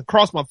says, I can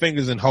cross my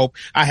fingers and hope.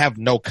 I have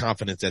no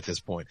confidence at this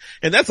point.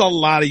 And that's a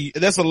lot of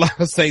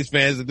Saints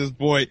fans at this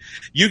point.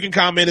 You can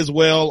comment as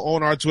well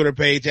on our Twitter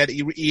page at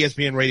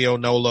ESPN Radio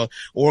NOLA,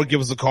 or give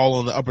us a call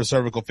on the Upper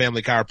Cervical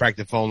Family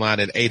Chiropractic phone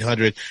line at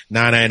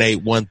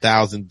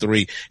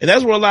 800-998-1003. And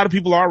that's where a lot of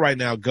people are right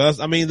now, Gus.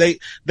 I mean, they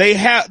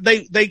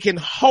can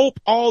hope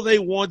all they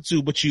want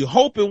to, but you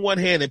hope in one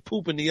hand and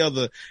poop in the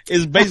other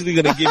is basically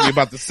going to give you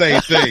about the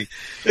same thing.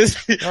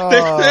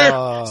 There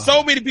are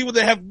so many people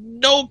that have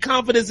no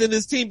confidence in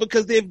this team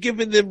because they've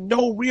given them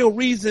no real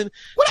reason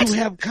to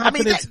have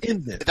confidence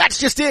in them. That's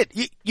just it.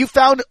 You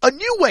found a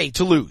new way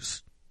to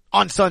lose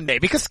on Sunday,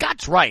 because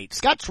Scott's right.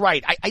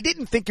 I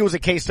didn't think it was a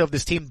case of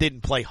this team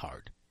didn't play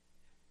hard.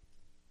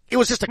 It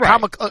was just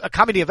a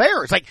comedy of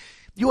errors. Like,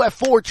 you have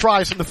 4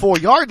 tries from the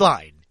 4-yard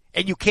line,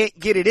 and you can't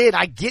get it in.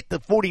 I get the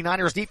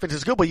 49ers defense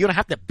is good, but you're going to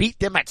have to beat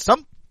them at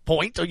some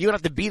point, or you're going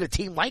to have to beat a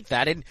team like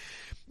that. And,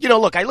 you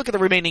know, look, I look at the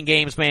remaining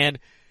games, man.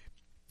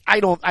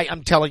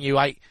 I'm telling you,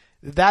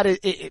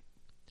 the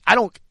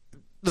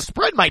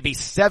spread might be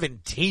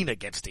 17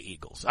 against the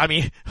Eagles. I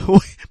mean,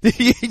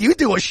 you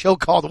do a show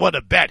called What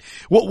a Bet.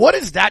 What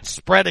is that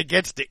spread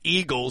against the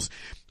Eagles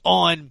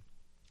on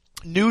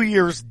New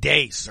Year's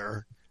Day,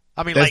 sir?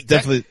 I mean, that's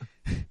definitely.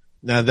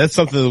 Now that's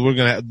something that we're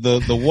gonna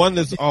the one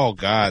that's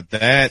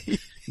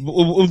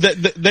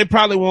they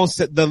probably won't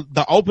set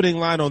the opening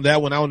line on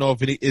that one. I don't know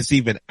if it's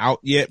even out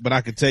yet, but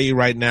I can tell you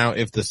right now,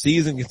 if the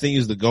season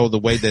continues to go the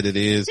way that it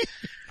is,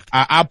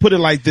 I put it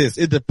like this: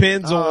 it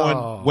depends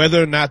on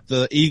whether or not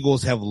the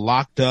Eagles have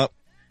locked up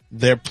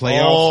their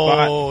playoff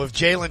spot. Oh, if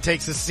Jalen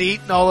takes a seat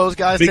and all those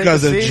guys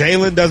because take a if seat?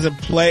 Jalen doesn't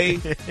play,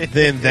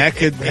 then that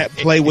could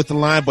play with the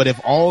line. But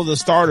if all the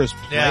starters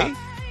play.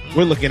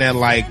 We're looking at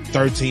like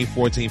 13,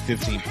 14,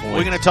 15 points.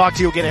 We're going to talk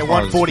to you again at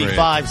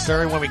 1:45,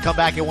 sir. And when we come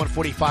back at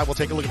 1:45, we'll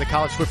take a look at the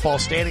college football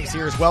standings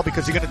here as well,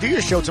 because you're going to do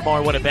your show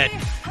tomorrow, What a Bet.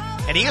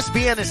 And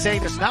ESPN is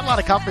saying there's not a lot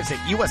of confidence that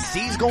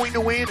USC is going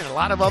to win and a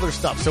lot of other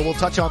stuff. So we'll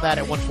touch on that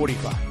at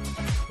 1:45.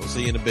 We'll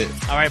see you in a bit.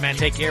 All right, man.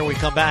 Take care. When we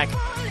come back,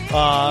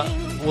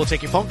 we'll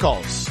take your phone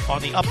calls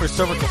on the Upper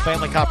Cervical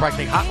Family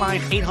Chiropractic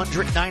Hotline,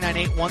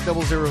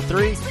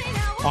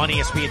 800-998-1003 on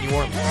ESPN New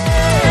Orleans.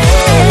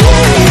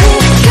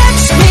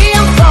 Catch me,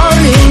 I'm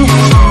falling.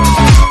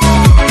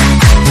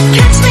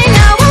 Catch me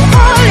now, I'm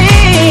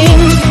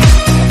falling.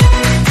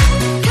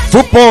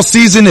 Football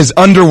season is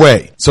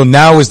underway, so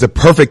now is the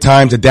perfect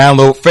time to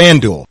download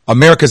FanDuel,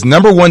 America's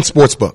 #1 sportsbook.